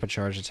 You skip a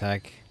charge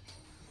attack.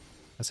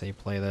 That's how you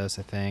play this,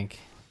 I think.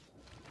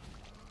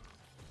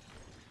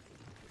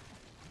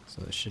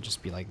 So it should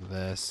just be like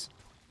this.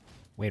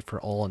 Wait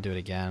for ult and do it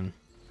again.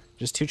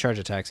 Just 2 charge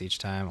attacks each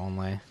time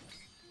only.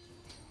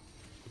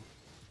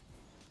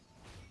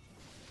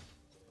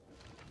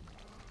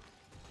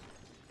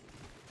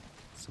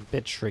 It's a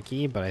bit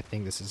tricky, but I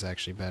think this is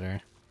actually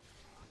better.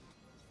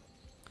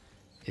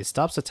 It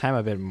stops the time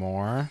a bit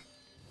more.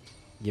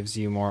 Gives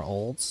you more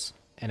ults.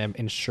 And it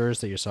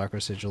ensures that your Sakura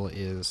Sigil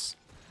is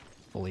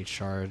fully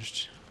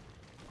charged.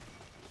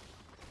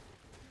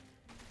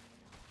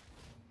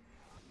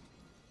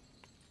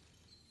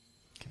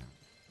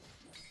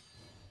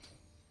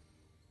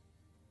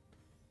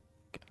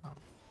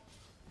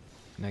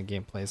 You know,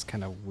 gameplay is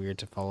kind of weird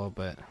to follow,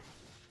 but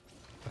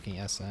fucking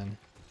SN.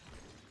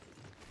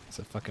 It's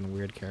a fucking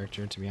weird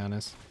character, to be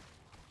honest.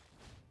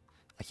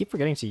 I keep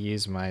forgetting to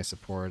use my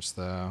supports,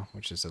 though,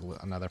 which is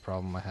another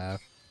problem I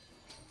have.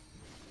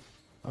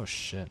 Oh,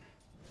 shit.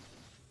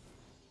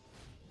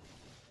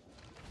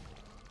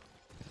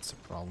 That's a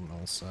problem,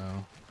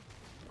 also.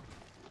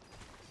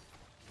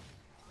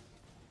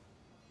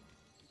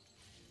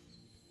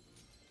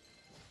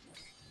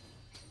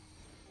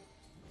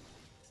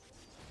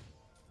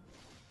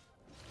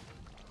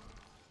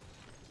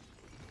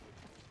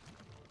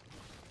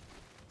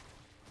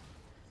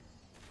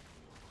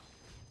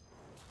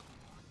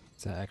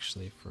 Is that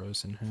actually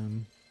frozen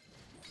him?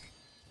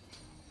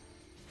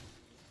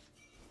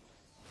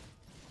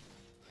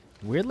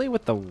 Weirdly,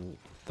 with the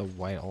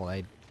white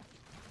ult,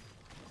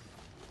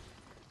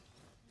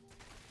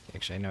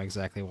 actually I know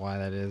exactly why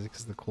that is,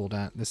 because the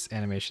cooldown. This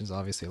animation is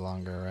obviously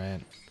longer,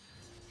 right?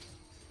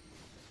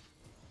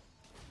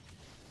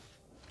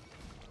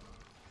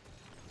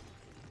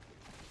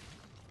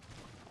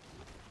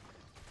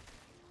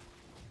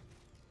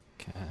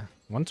 Okay,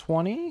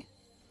 120.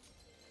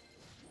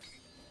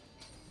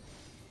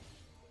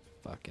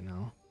 Fucking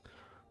hell.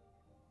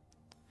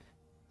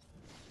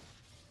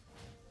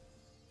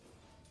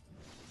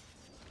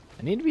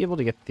 I need to be able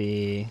to get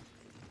the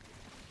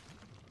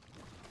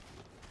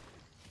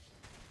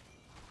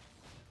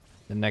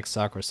next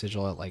Sakura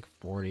sigil at like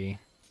 40.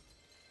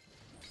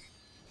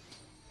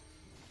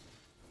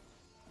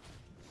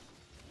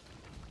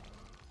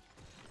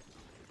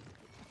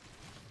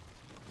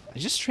 I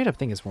just straight up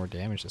think it's more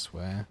damage this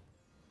way.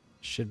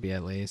 Should be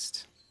at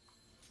least.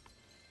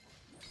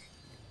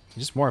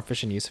 Just more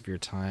efficient use of your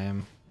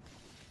time.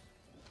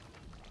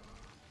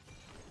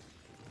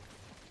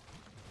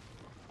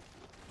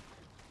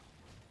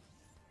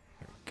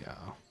 There we go.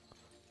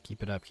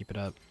 Keep it up, keep it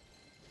up.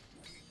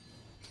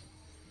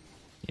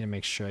 Need to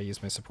make sure I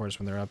use my supporters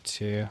when they're up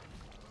too.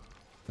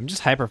 I'm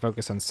just hyper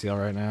focused on seal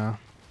right now.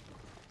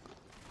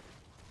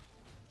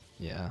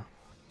 Yeah.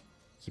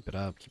 Keep it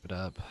up, keep it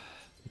up.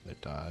 Another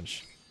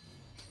dodge.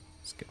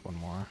 Let's get one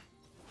more.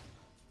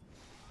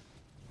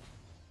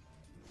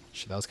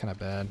 Shit, that was kind of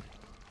bad.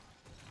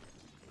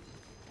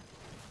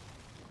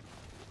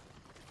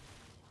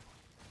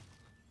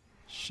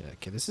 Shit,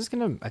 okay, this is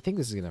gonna, I think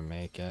this is gonna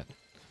make it.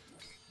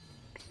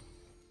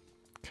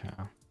 Okay.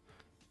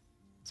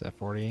 Is that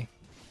 40?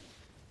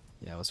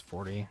 Yeah, it was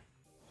 40.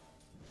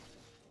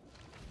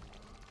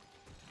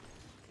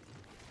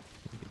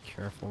 Be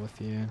careful with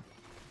you.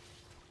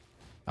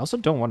 I also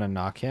don't want to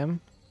knock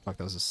him. Fuck,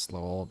 that was a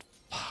slow ult.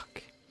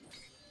 Fuck.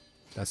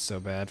 That's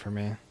so bad for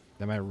me.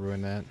 That might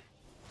ruin it.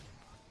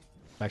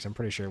 In fact, I'm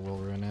pretty sure it will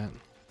ruin it.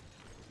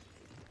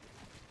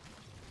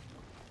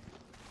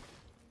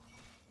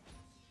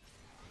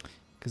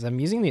 Because I'm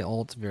using the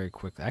ult very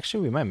quickly.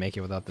 Actually, we might make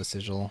it without the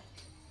sigil.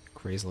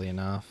 Crazily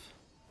enough.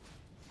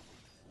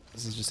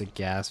 This is just a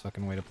gas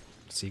fucking way to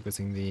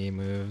sequencing the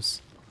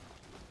moves.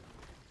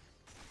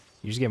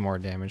 You just get more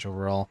damage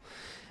overall.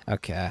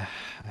 Okay,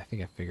 I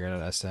think I figured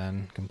out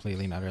SN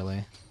completely and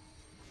utterly.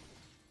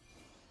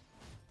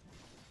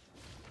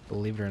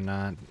 Believe it or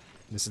not,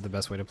 this is the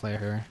best way to play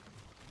her.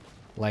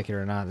 Like it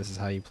or not, this is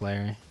how you play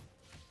her.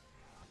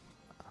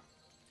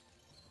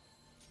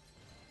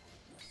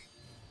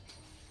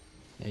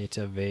 Yeah, you need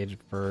to evade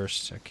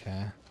first,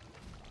 okay.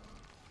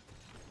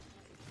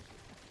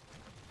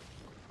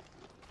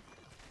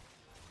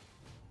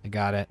 I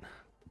got it.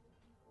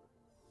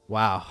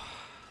 Wow.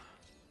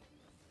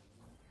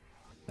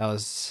 That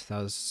was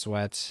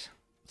sweat.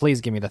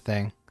 Please give me the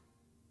thing.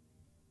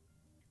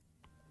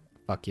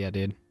 Fuck yeah,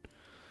 dude.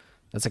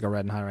 That's like a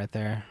red and hot right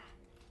there.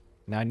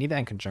 Now I need that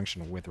in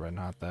conjunction with red and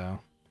hot though.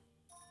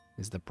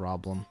 Is the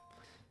problem.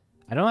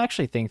 I don't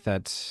actually think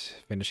that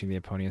finishing the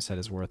Aponia set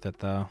is worth it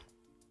though.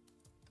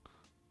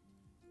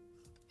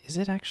 Is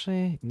it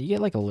actually? You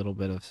get like a little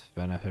bit of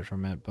benefit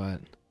from it,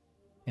 but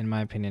in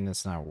my opinion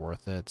it's not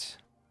worth it.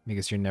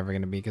 Because you're never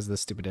going to be, because of the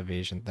stupid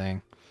evasion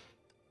thing.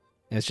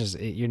 It's just,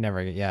 you're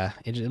never, yeah,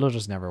 it'll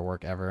just never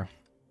work ever.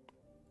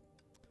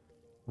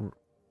 Oh,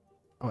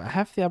 I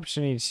have the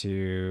opportunity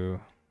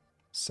to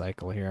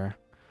cycle here.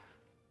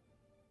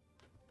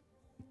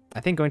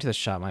 I think going to the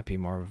shop might be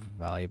more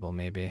valuable,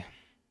 maybe.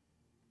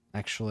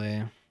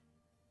 Actually,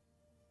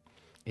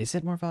 is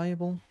it more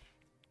valuable?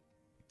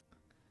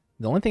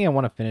 The only thing I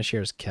want to finish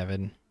here is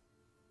Kevin.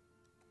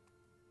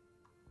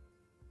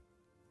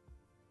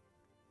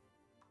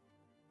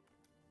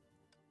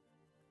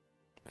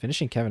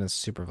 Finishing Kevin is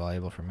super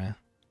valuable for me.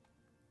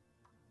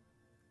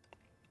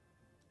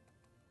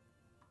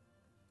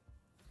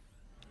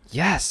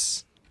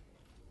 Yes!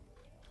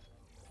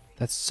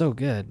 That's so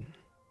good.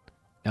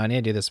 Now I need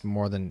to do this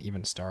more than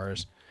even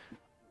stars.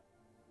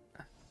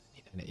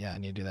 Yeah, I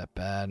need to do that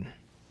bad.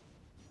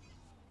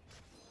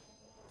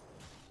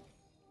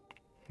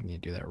 I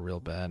need to do that real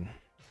bad.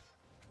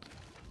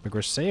 But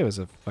Grisea was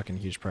a fucking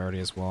huge priority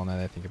as well, now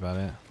that I think about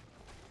it.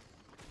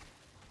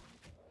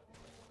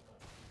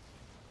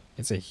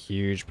 It's a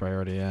huge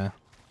priority, yeah.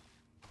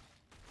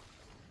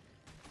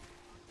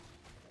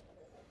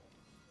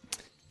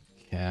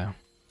 Okay.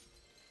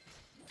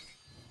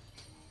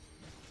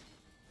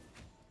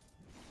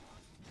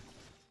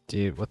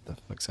 Dude, what the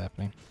fuck's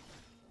happening?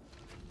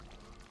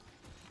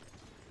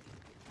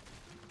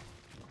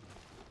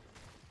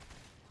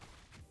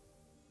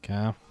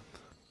 Okay.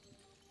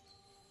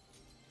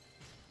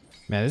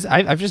 Man,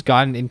 I've just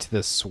gotten into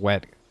the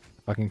sweat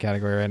fucking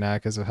category right now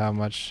because of how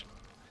much...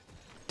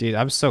 Dude,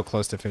 I'm so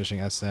close to finishing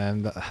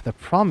SN. The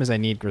problem is I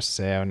need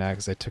Griseo now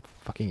because I took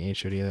fucking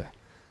HOD.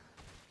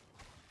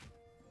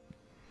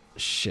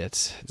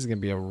 Shit. This is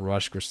gonna be a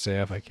rush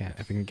Griseo if I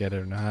can get it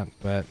or not,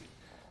 but...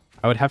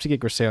 I would have to get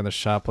Griseo in the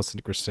shop plus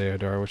the Griseo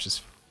door, which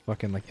is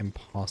fucking like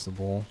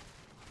impossible.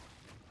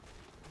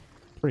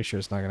 Pretty sure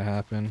it's not gonna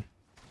happen.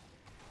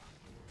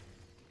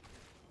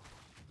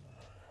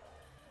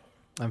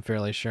 I'm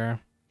fairly sure.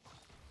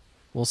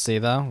 We'll see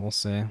though, we'll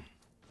see.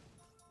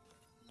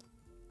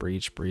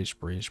 Breach, breach,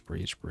 breach,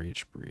 breach,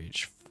 breach,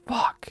 breach.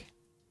 Fuck!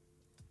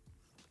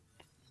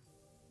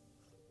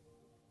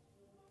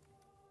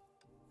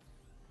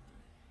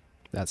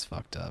 That's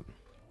fucked up.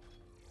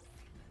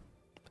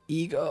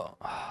 Ego.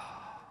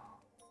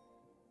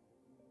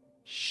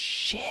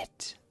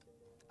 Shit.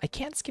 I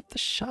can't skip the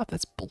shop.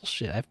 That's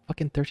bullshit. I have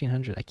fucking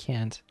 1300. I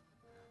can't.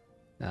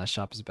 Nah, the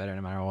shop is better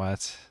no matter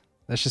what.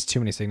 That's just too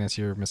many signets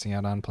you're missing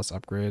out on, plus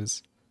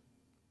upgrades.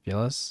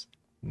 Fearless?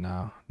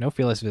 No. No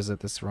Fearless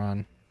visit this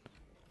run.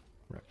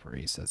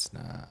 Referee that's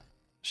not.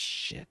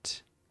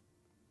 Shit.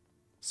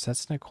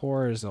 Setsuna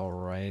Core is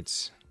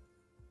alright.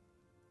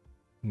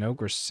 No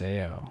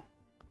Griseo.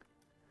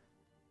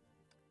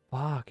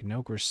 Fuck,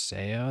 no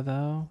Griseo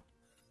though?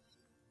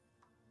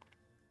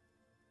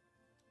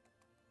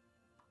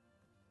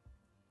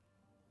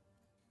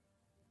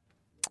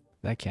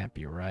 That can't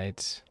be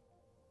right.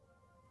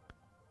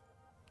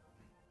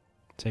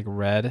 Take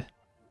red.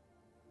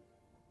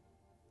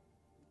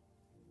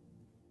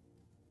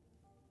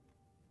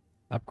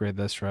 Upgrade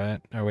this, right?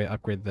 Oh wait,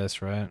 upgrade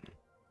this, right?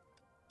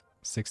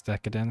 6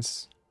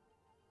 decadence.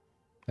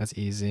 That's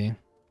easy.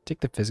 Take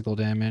the physical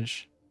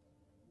damage.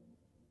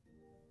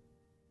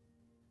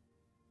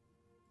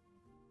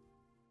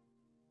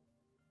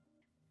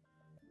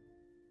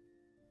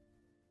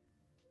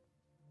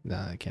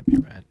 No, that can't be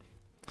right.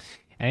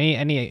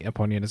 Any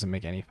Aponia doesn't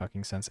make any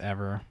fucking sense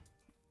ever.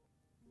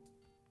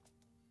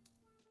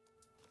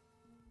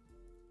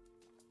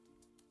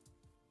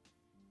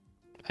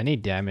 I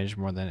need damage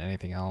more than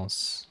anything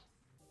else.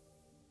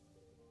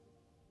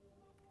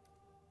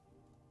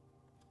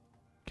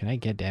 Can I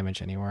get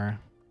damage anywhere?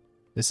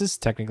 This is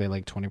technically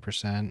like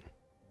 20%.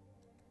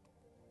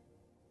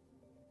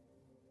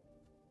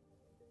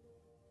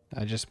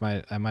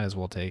 I might as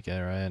well take it,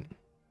 right?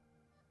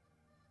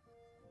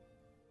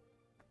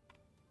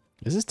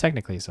 This is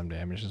technically some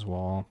damage as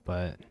well,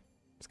 but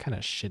it's kind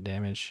of shit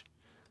damage.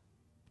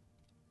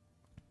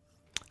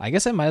 I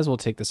guess I might as well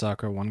take the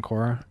Sakura 1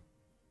 core.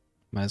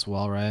 Might as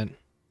well, right?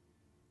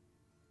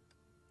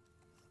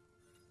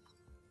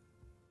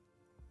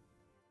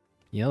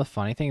 You know, the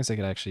funny thing is I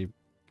could actually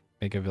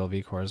make a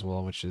Vilvi core as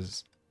well, which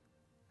is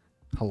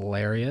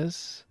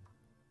hilarious.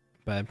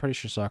 But I'm pretty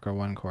sure Sakura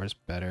 1 core is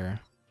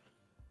better.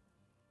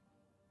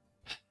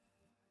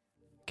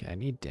 Okay, I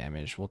need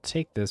damage. We'll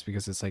take this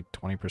because it's like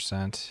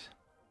 20%.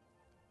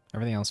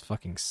 Everything else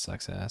fucking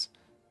sucks ass.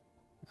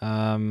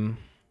 Fuck,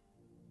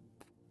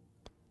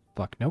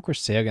 no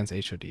Griseo against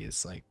HOD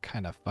is like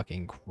kind of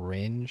fucking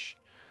cringe.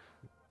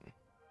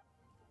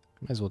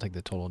 Might as well take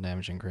the total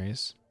damage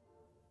increase.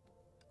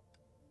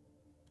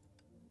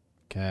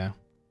 Okay. I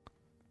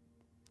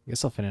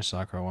guess I'll finish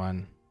Sakura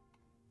 1.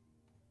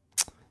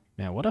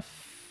 Man, what a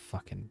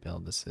fucking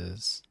build this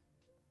is.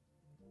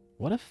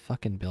 What a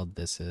fucking build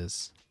this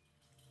is.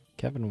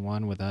 Kevin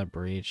 1 without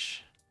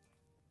breach.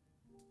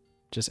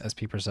 Just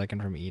SP per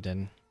second from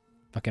Eden.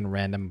 Fucking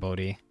random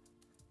Bodhi.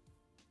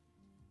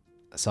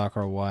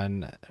 Sakura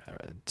 1.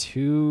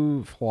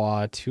 2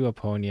 Hua, 2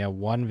 Aponia,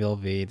 1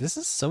 Vilvi. This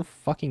is so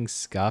fucking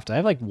scuffed. I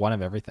have like one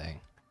of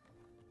everything.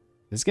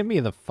 This is gonna be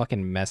the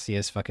fucking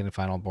messiest fucking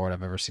final board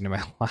I've ever seen in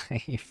my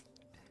life.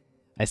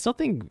 I still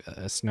think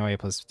Snowy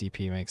plus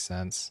DP makes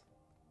sense.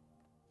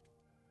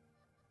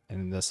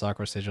 And the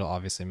Sakura Sigil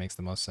obviously makes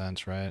the most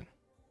sense, right?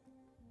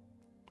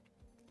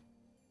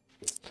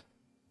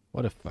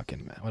 What a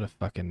fucking... What a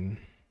fucking...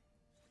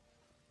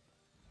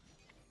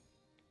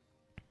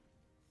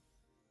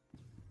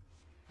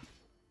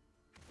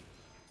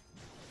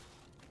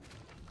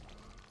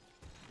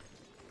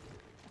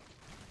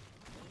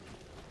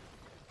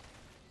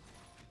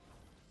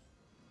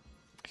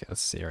 Okay,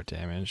 let's see our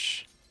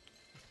damage.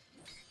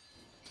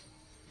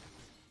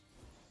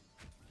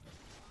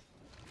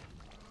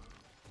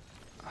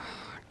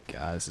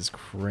 God, this is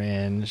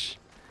cringe.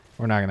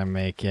 We're not gonna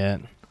make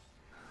it.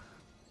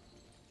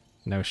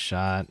 No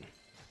shot.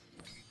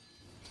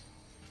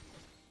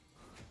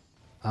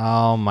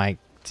 Oh my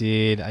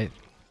dude,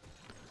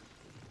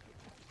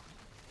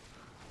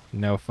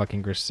 no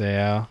fucking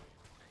Griseo.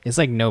 It's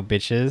like no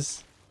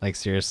bitches. Like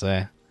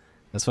seriously.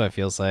 That's what it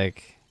feels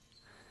like.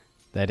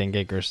 That I didn't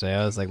get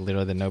Griseo. It's like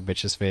literally the no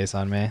bitches face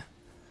on me.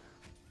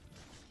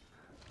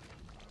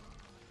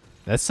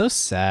 That's so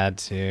sad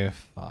too.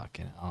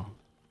 Fucking hell.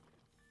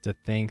 To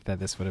think that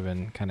this would have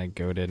been kind of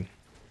goated.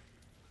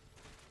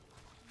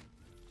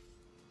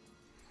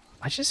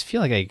 I just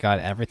feel like I got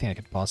everything I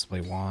could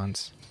possibly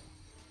want.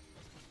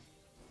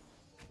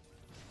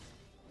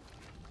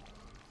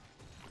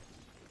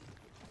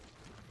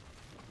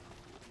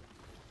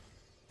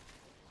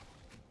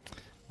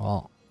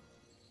 Well,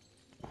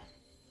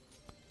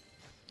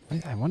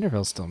 I wonder if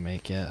he'll still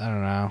make it. I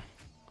don't know.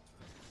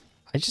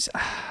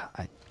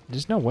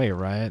 There's no way,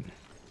 right?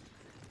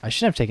 I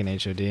should have taken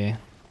HOD.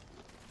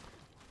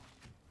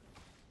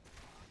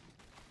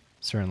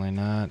 Certainly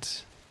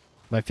not.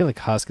 But I feel like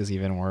Husk is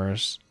even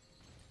worse.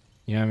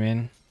 You know what I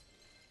mean?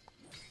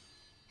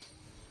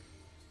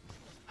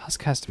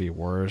 Husk has to be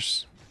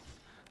worse.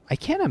 I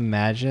can't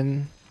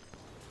imagine.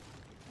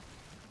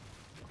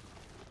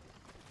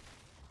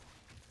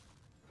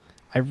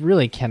 I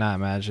really cannot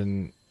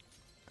imagine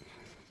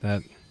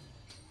that.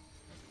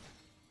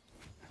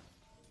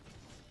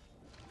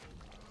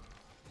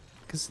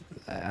 Because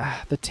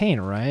the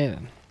taint, right?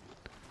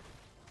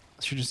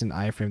 You're just in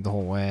iframe the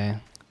whole way.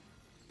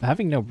 But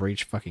having no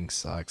breach fucking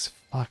sucks.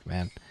 Fuck,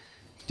 man.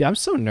 Dude, I'm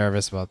so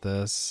nervous about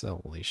this.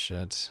 Holy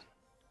shit.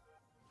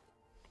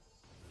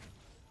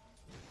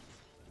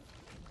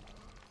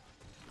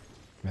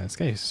 Man, this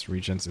guy just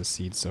regens his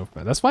seed so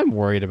fast. That's why I'm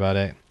worried about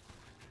it.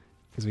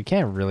 Because we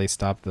can't really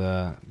stop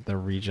the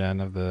regen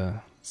of the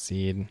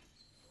seed. You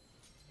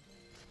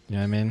know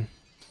what I mean?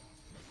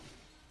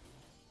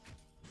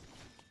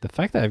 The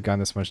fact that I've gotten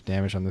this much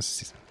damage on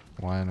this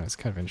one is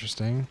kind of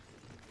interesting.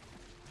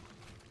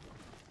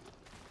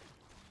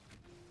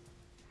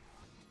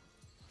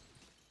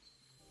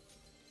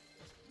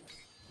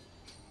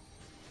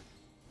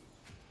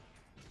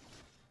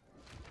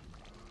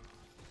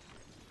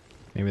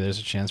 Maybe there's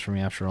a chance for me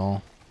after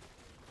all.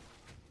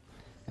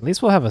 At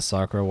least we'll have a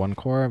Sakura 1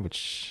 core,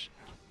 which...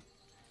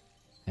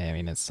 Hey, I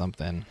mean, it's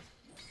something.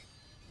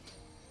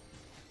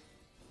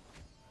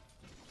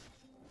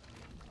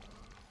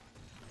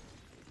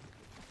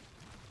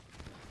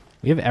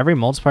 We have every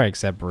multiplier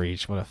except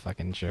breach. What a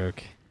fucking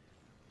joke.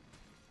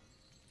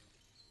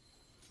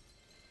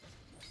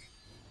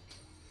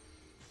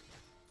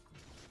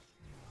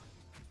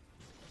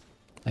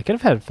 I could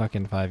have had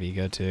fucking 5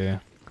 ego too.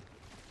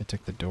 I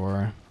took the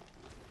door.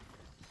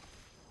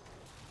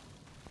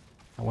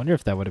 I wonder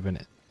if that would have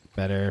been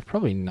better.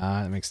 Probably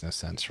not. It makes no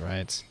sense,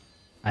 right?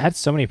 I had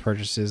so many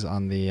purchases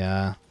on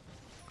the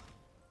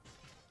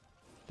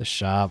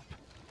shop.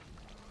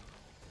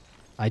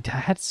 I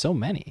had so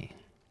many.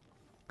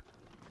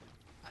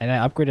 And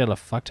I upgraded a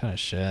fuck ton of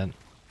shit.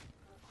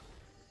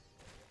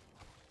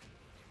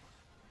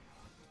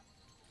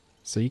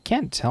 So you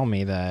can't tell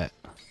me that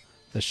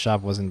the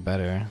shop wasn't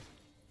better.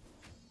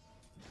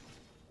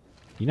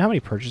 You know how many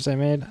purchases I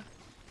made?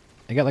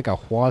 I got like a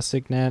Hua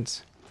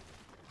signet.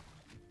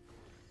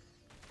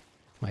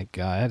 My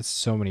god, I had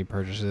so many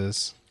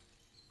purchases.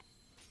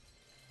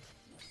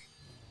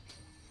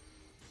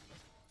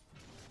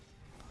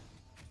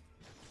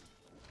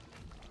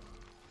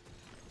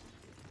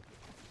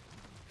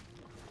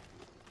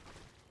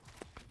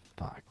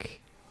 Fuck.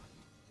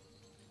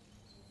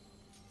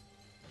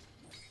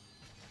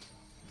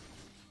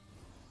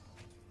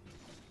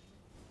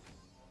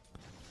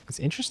 It's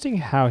interesting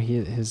how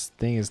his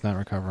thing is not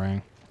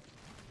recovering.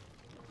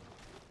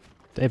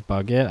 Did I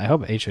bug it? I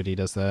hope HOD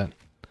does that.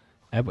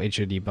 I hope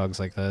HOD bugs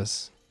like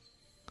this.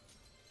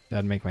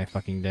 That'd make my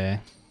fucking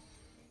day.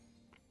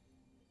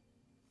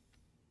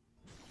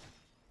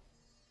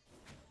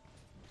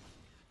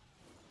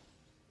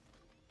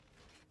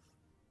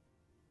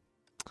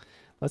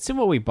 Let's see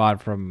what we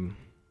bought from...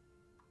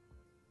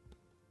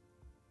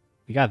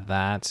 We got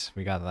that.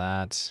 We got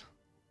that.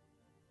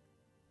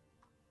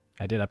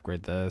 I did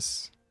upgrade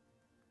this.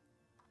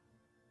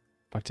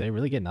 Fuck, did I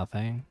really get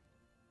nothing?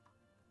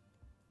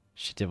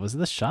 Shit, was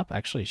this shop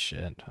actually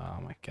shit? Oh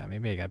my god,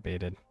 maybe I got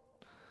baited.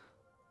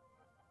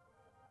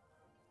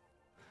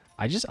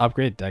 I just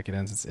upgraded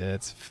Decadence,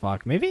 it's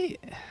fuck. Maybe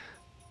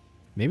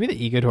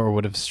the Ego Door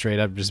would have straight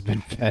up just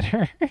been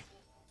better.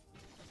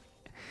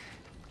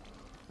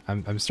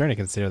 I'm starting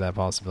to consider that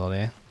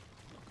possibility.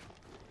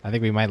 I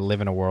think we might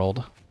live in a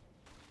world.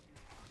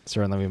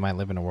 Certainly we might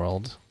live in a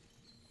world.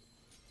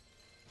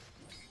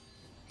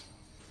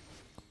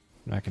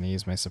 I'm not going to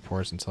use my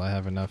supports until I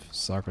have enough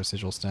Sakura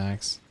sigil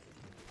stacks.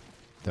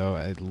 Though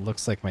it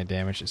looks like my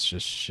damage is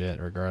just shit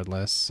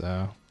regardless,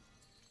 so...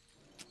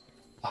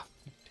 Fuck.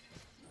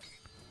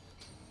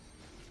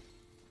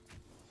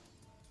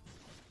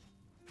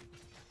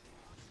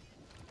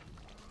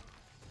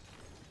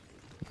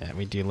 Yeah,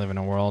 we do live in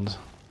a world.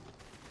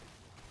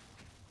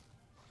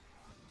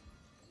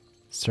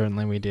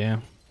 Certainly we do.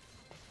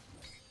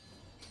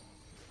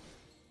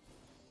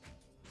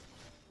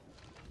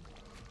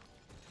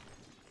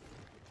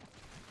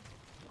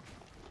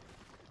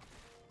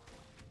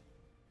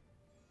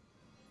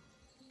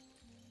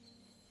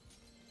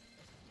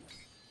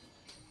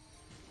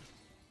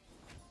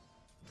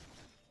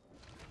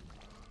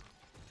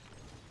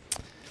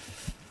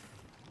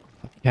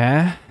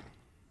 Okay.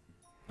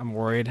 I'm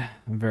worried. worried.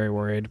 I'm very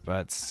worried,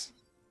 but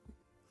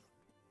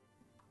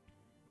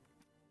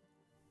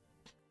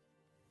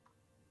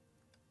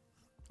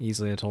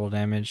easily a total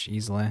damage,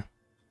 easily.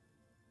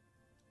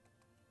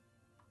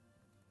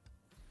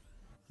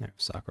 No,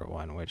 Sakura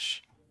won,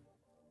 which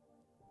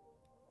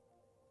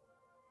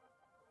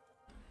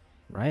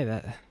right,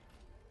 that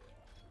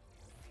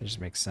it just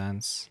makes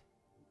sense.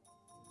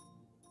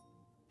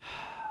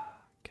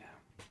 Okay.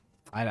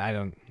 I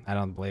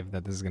don't believe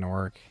that this is gonna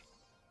work.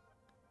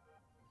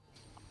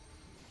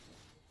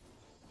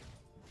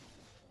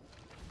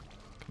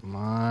 Come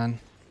on.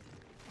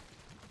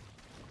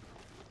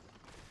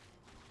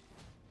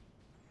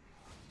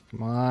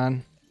 Come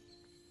on.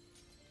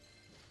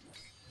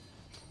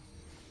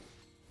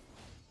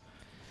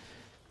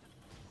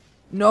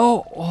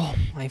 No! Oh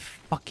my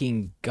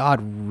fucking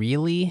god,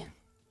 really?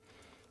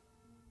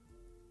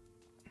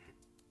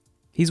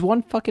 He's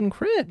one fucking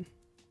crit.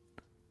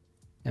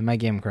 And my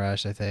game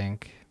crashed, I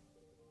think.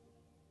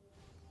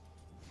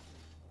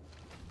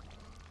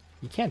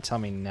 You can't tell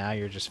me now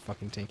you're just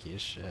fucking tanky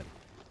as shit.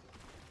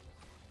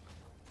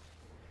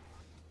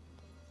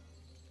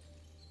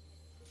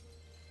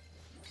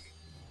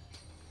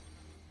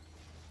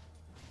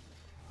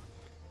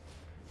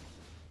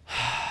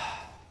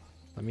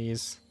 Let me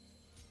use...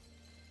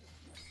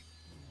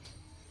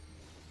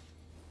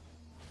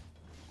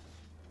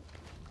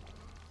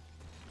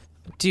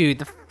 Dude,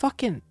 the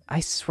fucking... I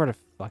swear to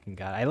fucking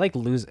god. I like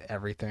lose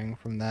everything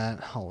from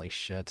that. Holy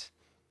shit.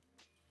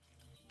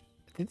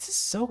 This is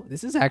so...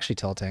 This is actually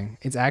tilting.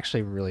 It's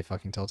actually really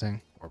fucking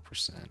tilting.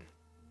 4%.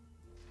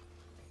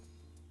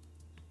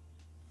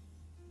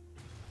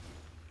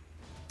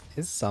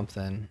 It's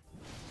something.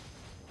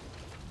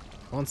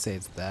 I won't say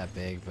it's that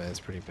big, but it's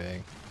pretty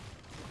big.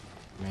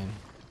 I mean...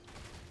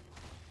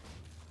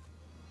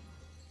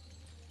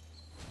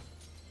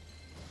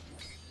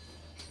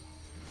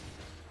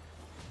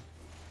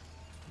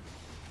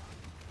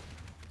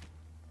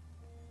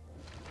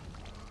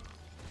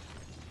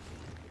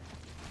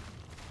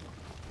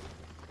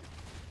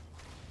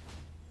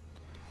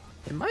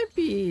 It might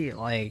be,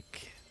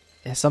 like,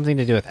 it has something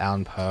to do with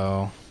Alan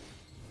Poe.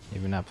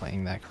 Maybe not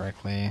playing that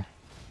correctly.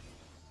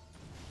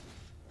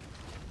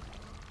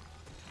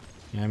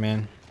 You know what I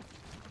mean?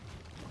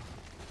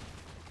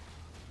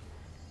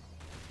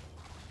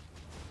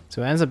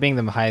 So it ends up being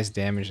the highest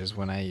damage is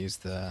when I use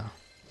the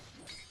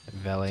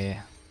Veli.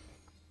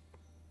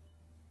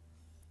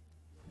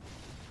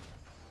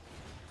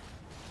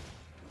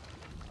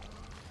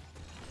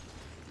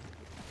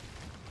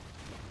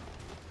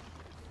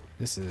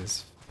 This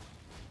is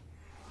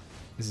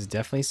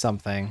definitely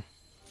something.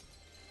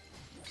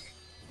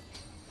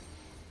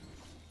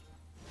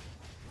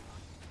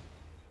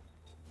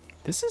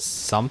 This is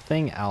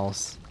something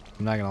else.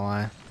 I'm not gonna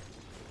lie.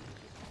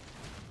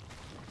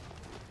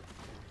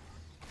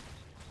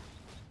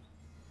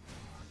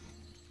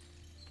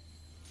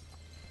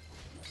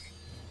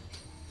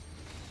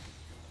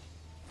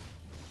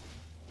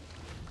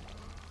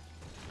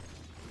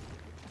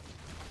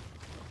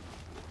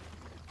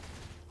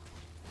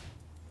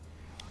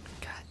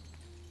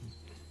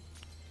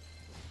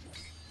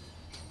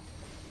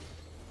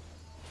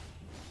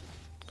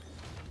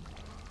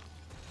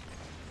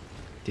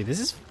 Dude,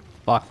 this is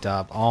fucked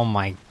up. Oh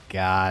my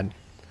god.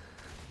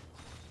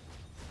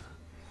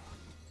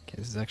 Okay,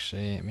 this is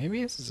actually...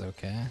 Maybe this is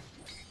okay.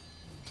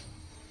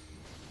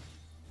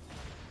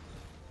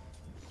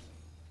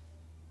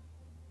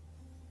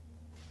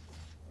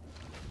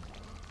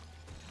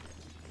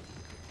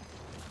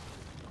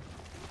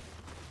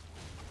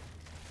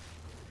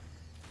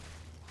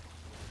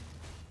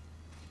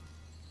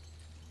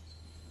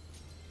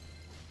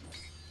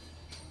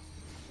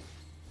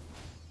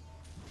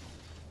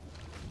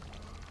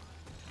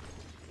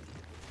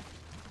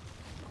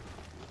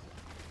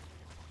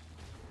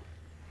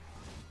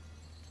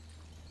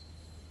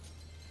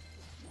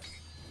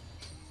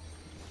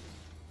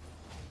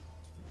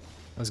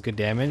 That was good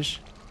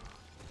damage.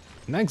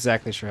 I'm not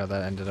exactly sure how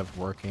that ended up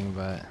working,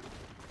 but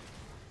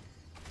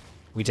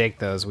we take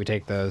those. We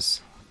take those.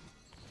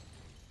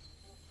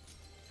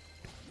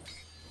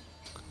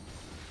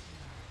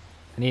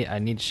 I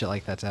need shit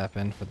like that to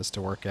happen for this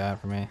to work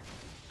out for me.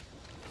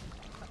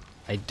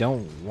 I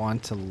don't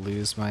want to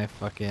lose my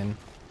fucking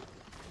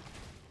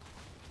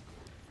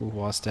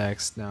Wuhua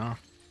stacks now.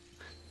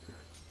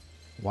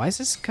 Why is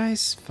this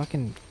guy's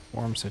fucking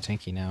form so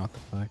tanky now? What the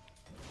fuck?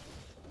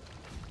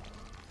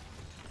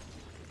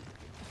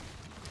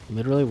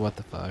 Literally, what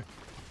the fuck?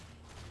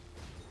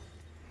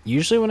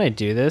 Usually when I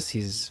do this,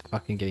 he's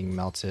fucking getting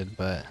melted,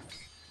 but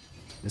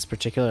this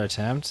particular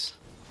attempt...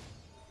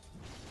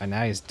 By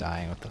now he's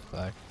dying, what the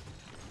fuck?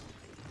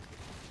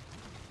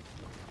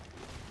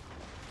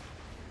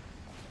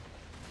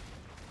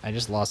 I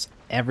just lost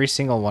every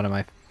single one of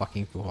my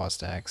fucking Fuhua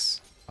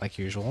stacks, like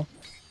usual.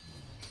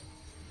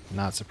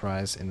 Not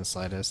surprised in the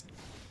slightest.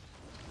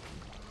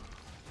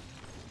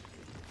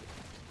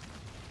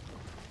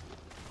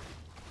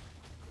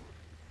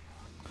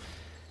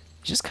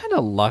 Just kind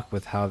of luck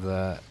with how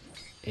the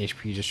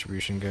HP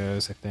distribution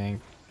goes, I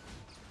think.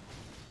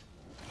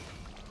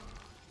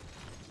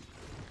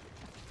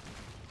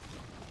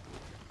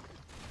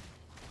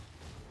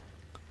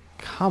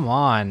 Come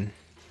on.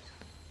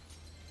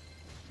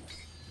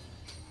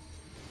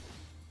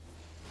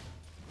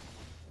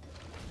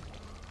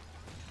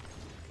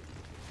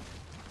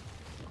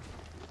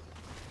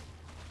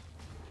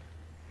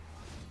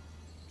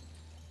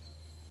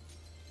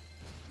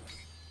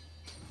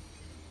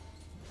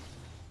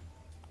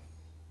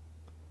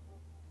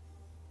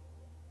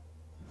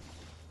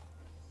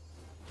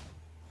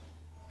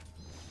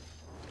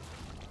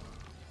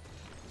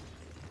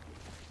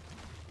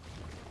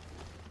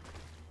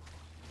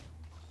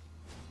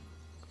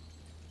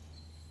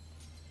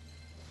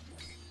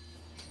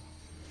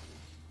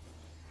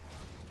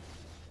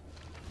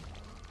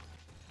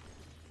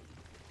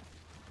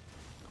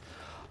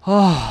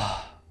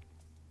 Oh.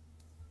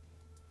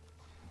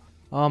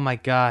 Oh my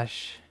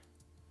gosh.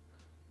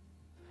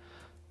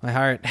 My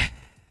heart.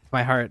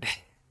 My heart.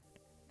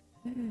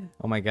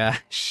 Oh my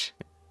gosh.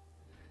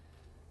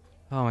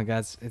 Oh my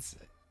god, it's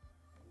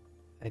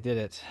I did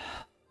it.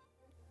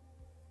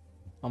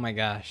 Oh my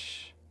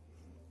gosh.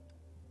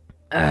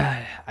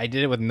 I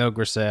did it with no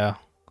Griseo.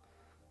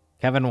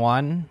 Kevin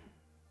won.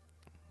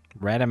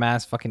 Random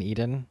ass fucking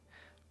Eden.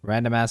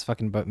 Random ass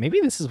fucking boat.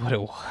 Maybe this is what it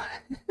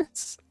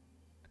was.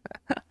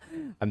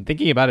 I'm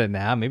thinking about it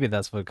now. Maybe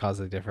that's what caused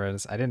the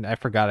difference. I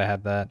forgot I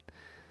had that.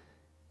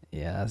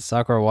 Yeah,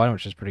 Sakura won,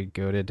 which is pretty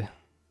goated.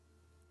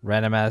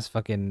 Random ass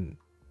fucking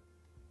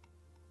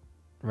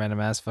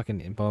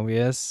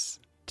Impovious.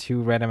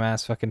 2 random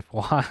ass fucking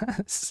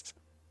Fwas.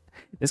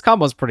 This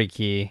combo's pretty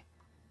key.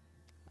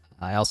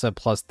 I also have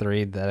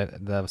 +3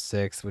 the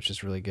 6, which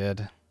is really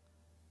good.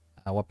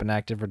 Weapon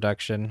active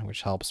reduction,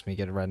 which helps me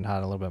get red and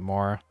hot a little bit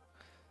more.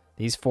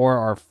 These 4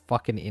 are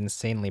fucking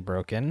insanely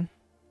broken.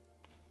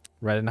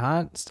 Red and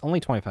hot, it's only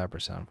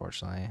 25%,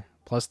 unfortunately.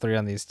 +3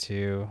 on these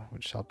 2,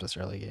 which helped us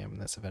early game, and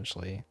this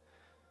eventually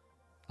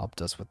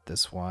helped us with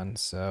this one.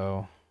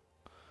 So,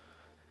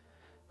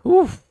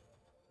 whew.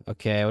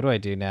 Okay, what do I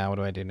do now?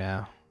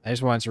 I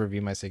just wanted to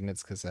review my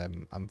signets because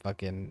I'm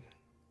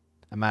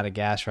out of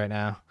gas right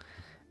now.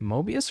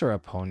 Mobius or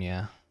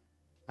Aponia?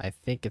 I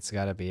think it's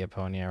got to be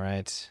Aponia,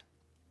 right?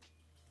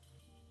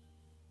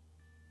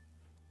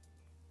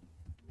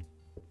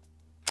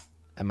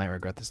 I might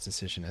regret this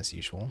decision as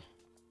usual.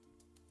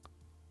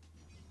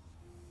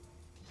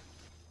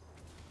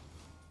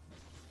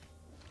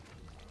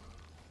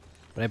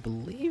 But I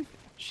believe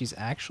she's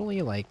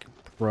actually like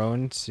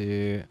prone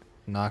to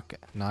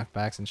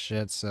knockbacks and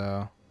shit,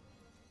 so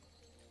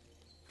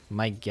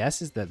my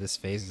guess is that this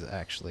phase is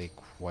actually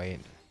quite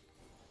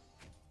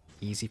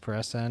easy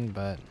for SN,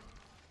 but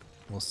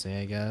we'll see,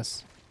 I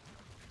guess.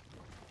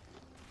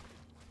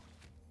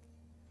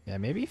 Yeah,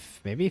 maybe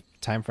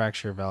Time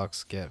Fracture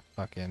Valks get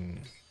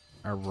fucking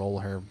or roll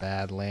her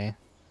badly.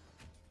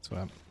 That's what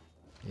I'm.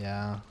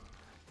 Yeah,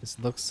 this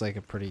looks like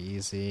a pretty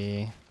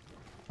easy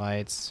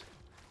fight.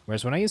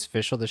 Whereas when I used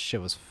Fischl, this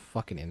shit was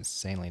fucking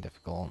insanely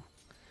difficult.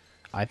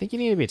 I think you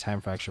need to be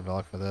Time Fracture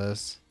Valk for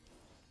this.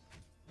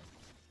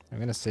 I'm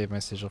gonna save my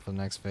sigil for the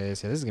next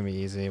phase. Yeah, this is gonna be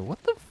easy.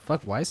 What the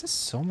fuck? Why is this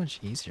so much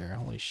easier?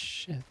 Holy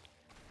shit.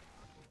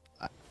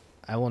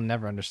 I will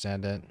never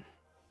understand it.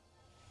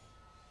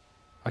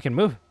 I can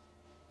move.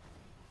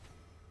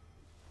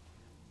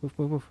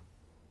 Move.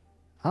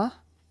 Huh?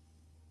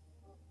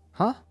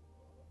 Huh?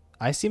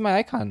 I see my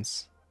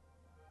icons.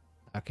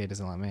 Okay, it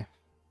doesn't let me.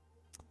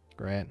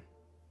 Great.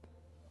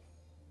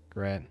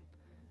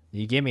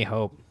 You gave me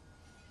hope.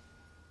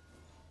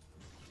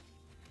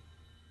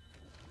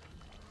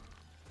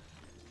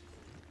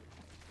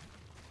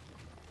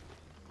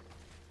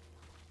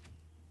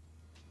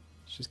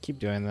 Let's just keep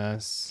doing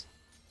this.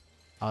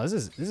 Oh, this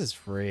is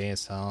free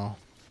as hell.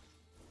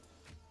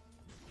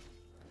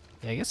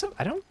 Yeah, I guess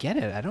I don't get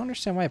it. I don't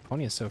understand why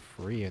Aponia is so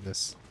free of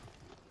this.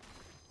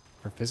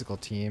 For physical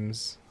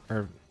teams.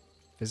 Or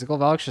physical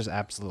Valks just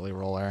absolutely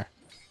roll her.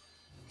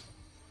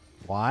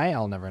 Why?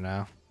 I'll never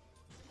know.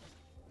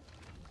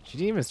 She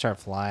didn't even start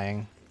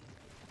flying.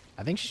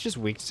 I think she's just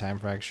weak to Time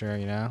Fracture,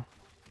 you know?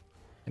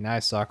 And now I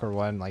Sakura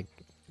one, like,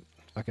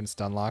 fucking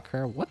stun lock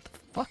her. What the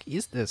fuck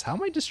is this? How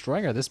am I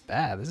destroying her this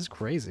bad? This is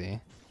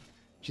crazy.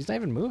 She's not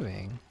even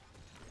moving.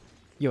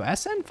 Yo,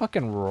 SN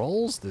fucking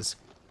rolls this.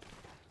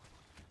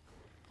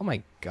 Oh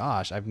my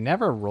gosh, I've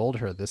never rolled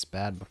her this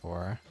bad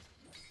before.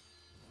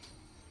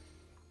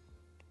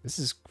 This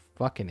is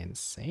fucking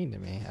insane to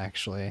me,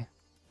 actually.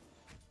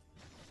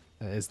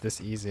 Is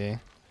this easy?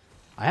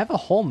 I have a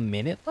whole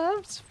minute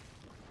left?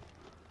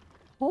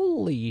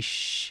 Holy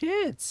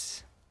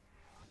shit.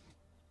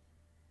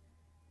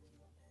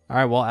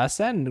 Alright, well,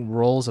 SN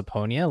rolls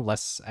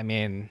Aponia. I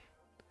mean,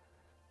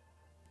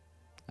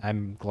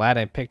 I'm glad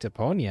I picked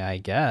Aponia, I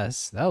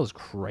guess. That was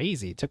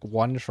crazy. It took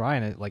one try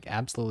and it, like,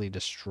 absolutely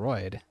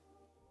destroyed.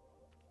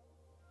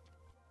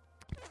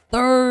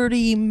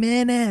 30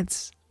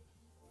 minutes!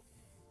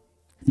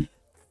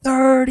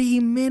 30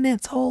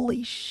 minutes!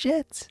 Holy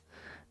shit!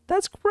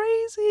 That's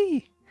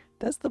crazy!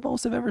 That's the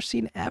most I've ever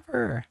seen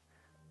ever.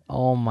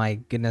 Oh my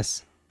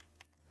goodness.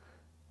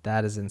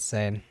 That is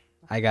insane.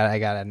 I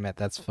gotta admit,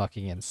 that's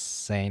fucking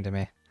insane to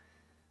me.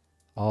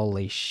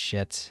 Holy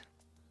shit.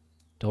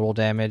 Total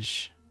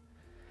damage.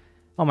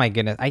 Oh my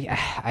goodness.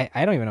 I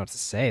don't even know what to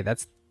say.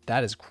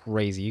 That is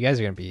crazy. You guys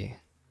are gonna be.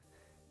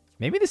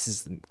 Maybe this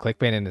is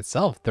clickbait in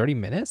itself. 30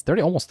 minutes?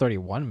 Almost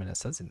 31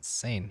 minutes. That's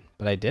insane.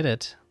 But I did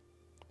it.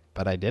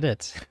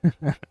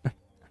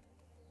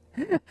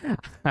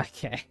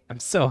 Okay.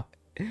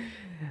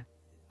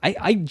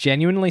 I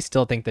genuinely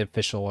still think the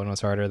official one was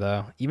harder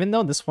though. Even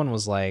though this one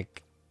was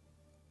like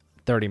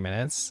 30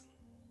 minutes.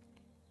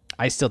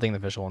 I still think the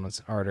official one was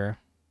harder.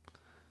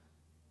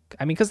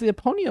 I mean, because the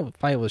Aponia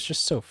fight was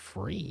just so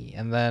free.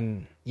 And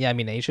then, yeah, I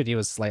mean, HOD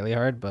was slightly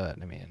hard, but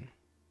I mean,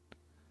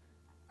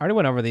 I already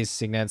went over these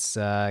signets.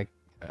 I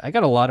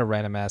got a lot of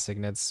random ass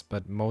signets,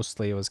 but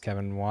mostly it was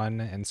Kevin 1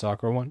 and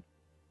Sakura 1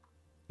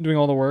 doing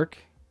all the work.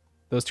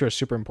 Those two are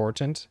super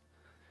important.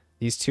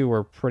 These two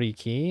were pretty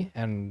key,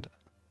 and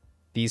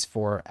these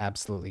four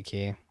absolutely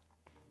key.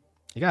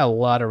 You got a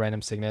lot of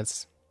random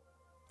signets.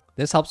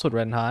 This helps with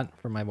red and hot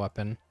for my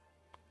weapon.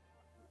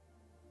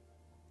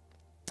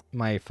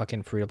 My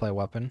fucking free-to-play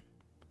weapon.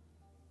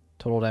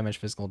 Total damage,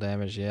 physical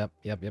damage. Yep.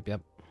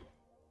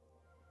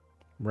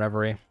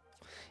 Reverie.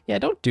 Yeah,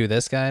 don't do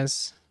this,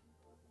 guys.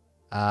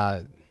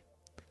 That's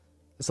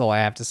all I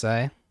have to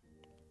say.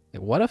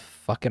 Like, what a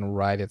fucking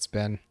ride it's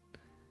been.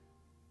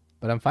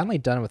 But I'm finally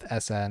done with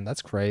SN.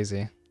 That's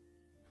crazy.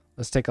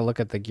 Let's take a look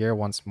at the gear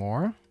once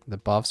more. The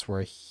buffs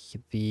were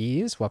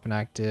these. Weapon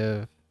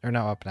active. Or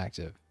not weapon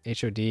active.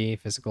 HOD,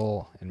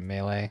 physical, and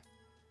melee.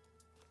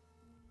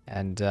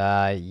 And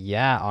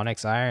yeah,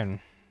 Onyx Iron.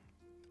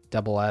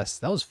 Double S.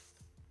 That was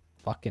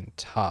fucking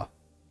tough.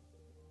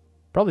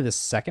 Probably the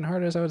second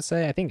hardest, I would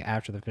say. I think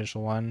after the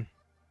official one.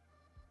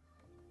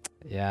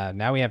 Yeah,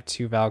 now we have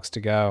 2 valks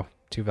to go.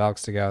 2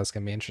 valks to go. It's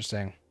going to be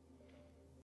interesting.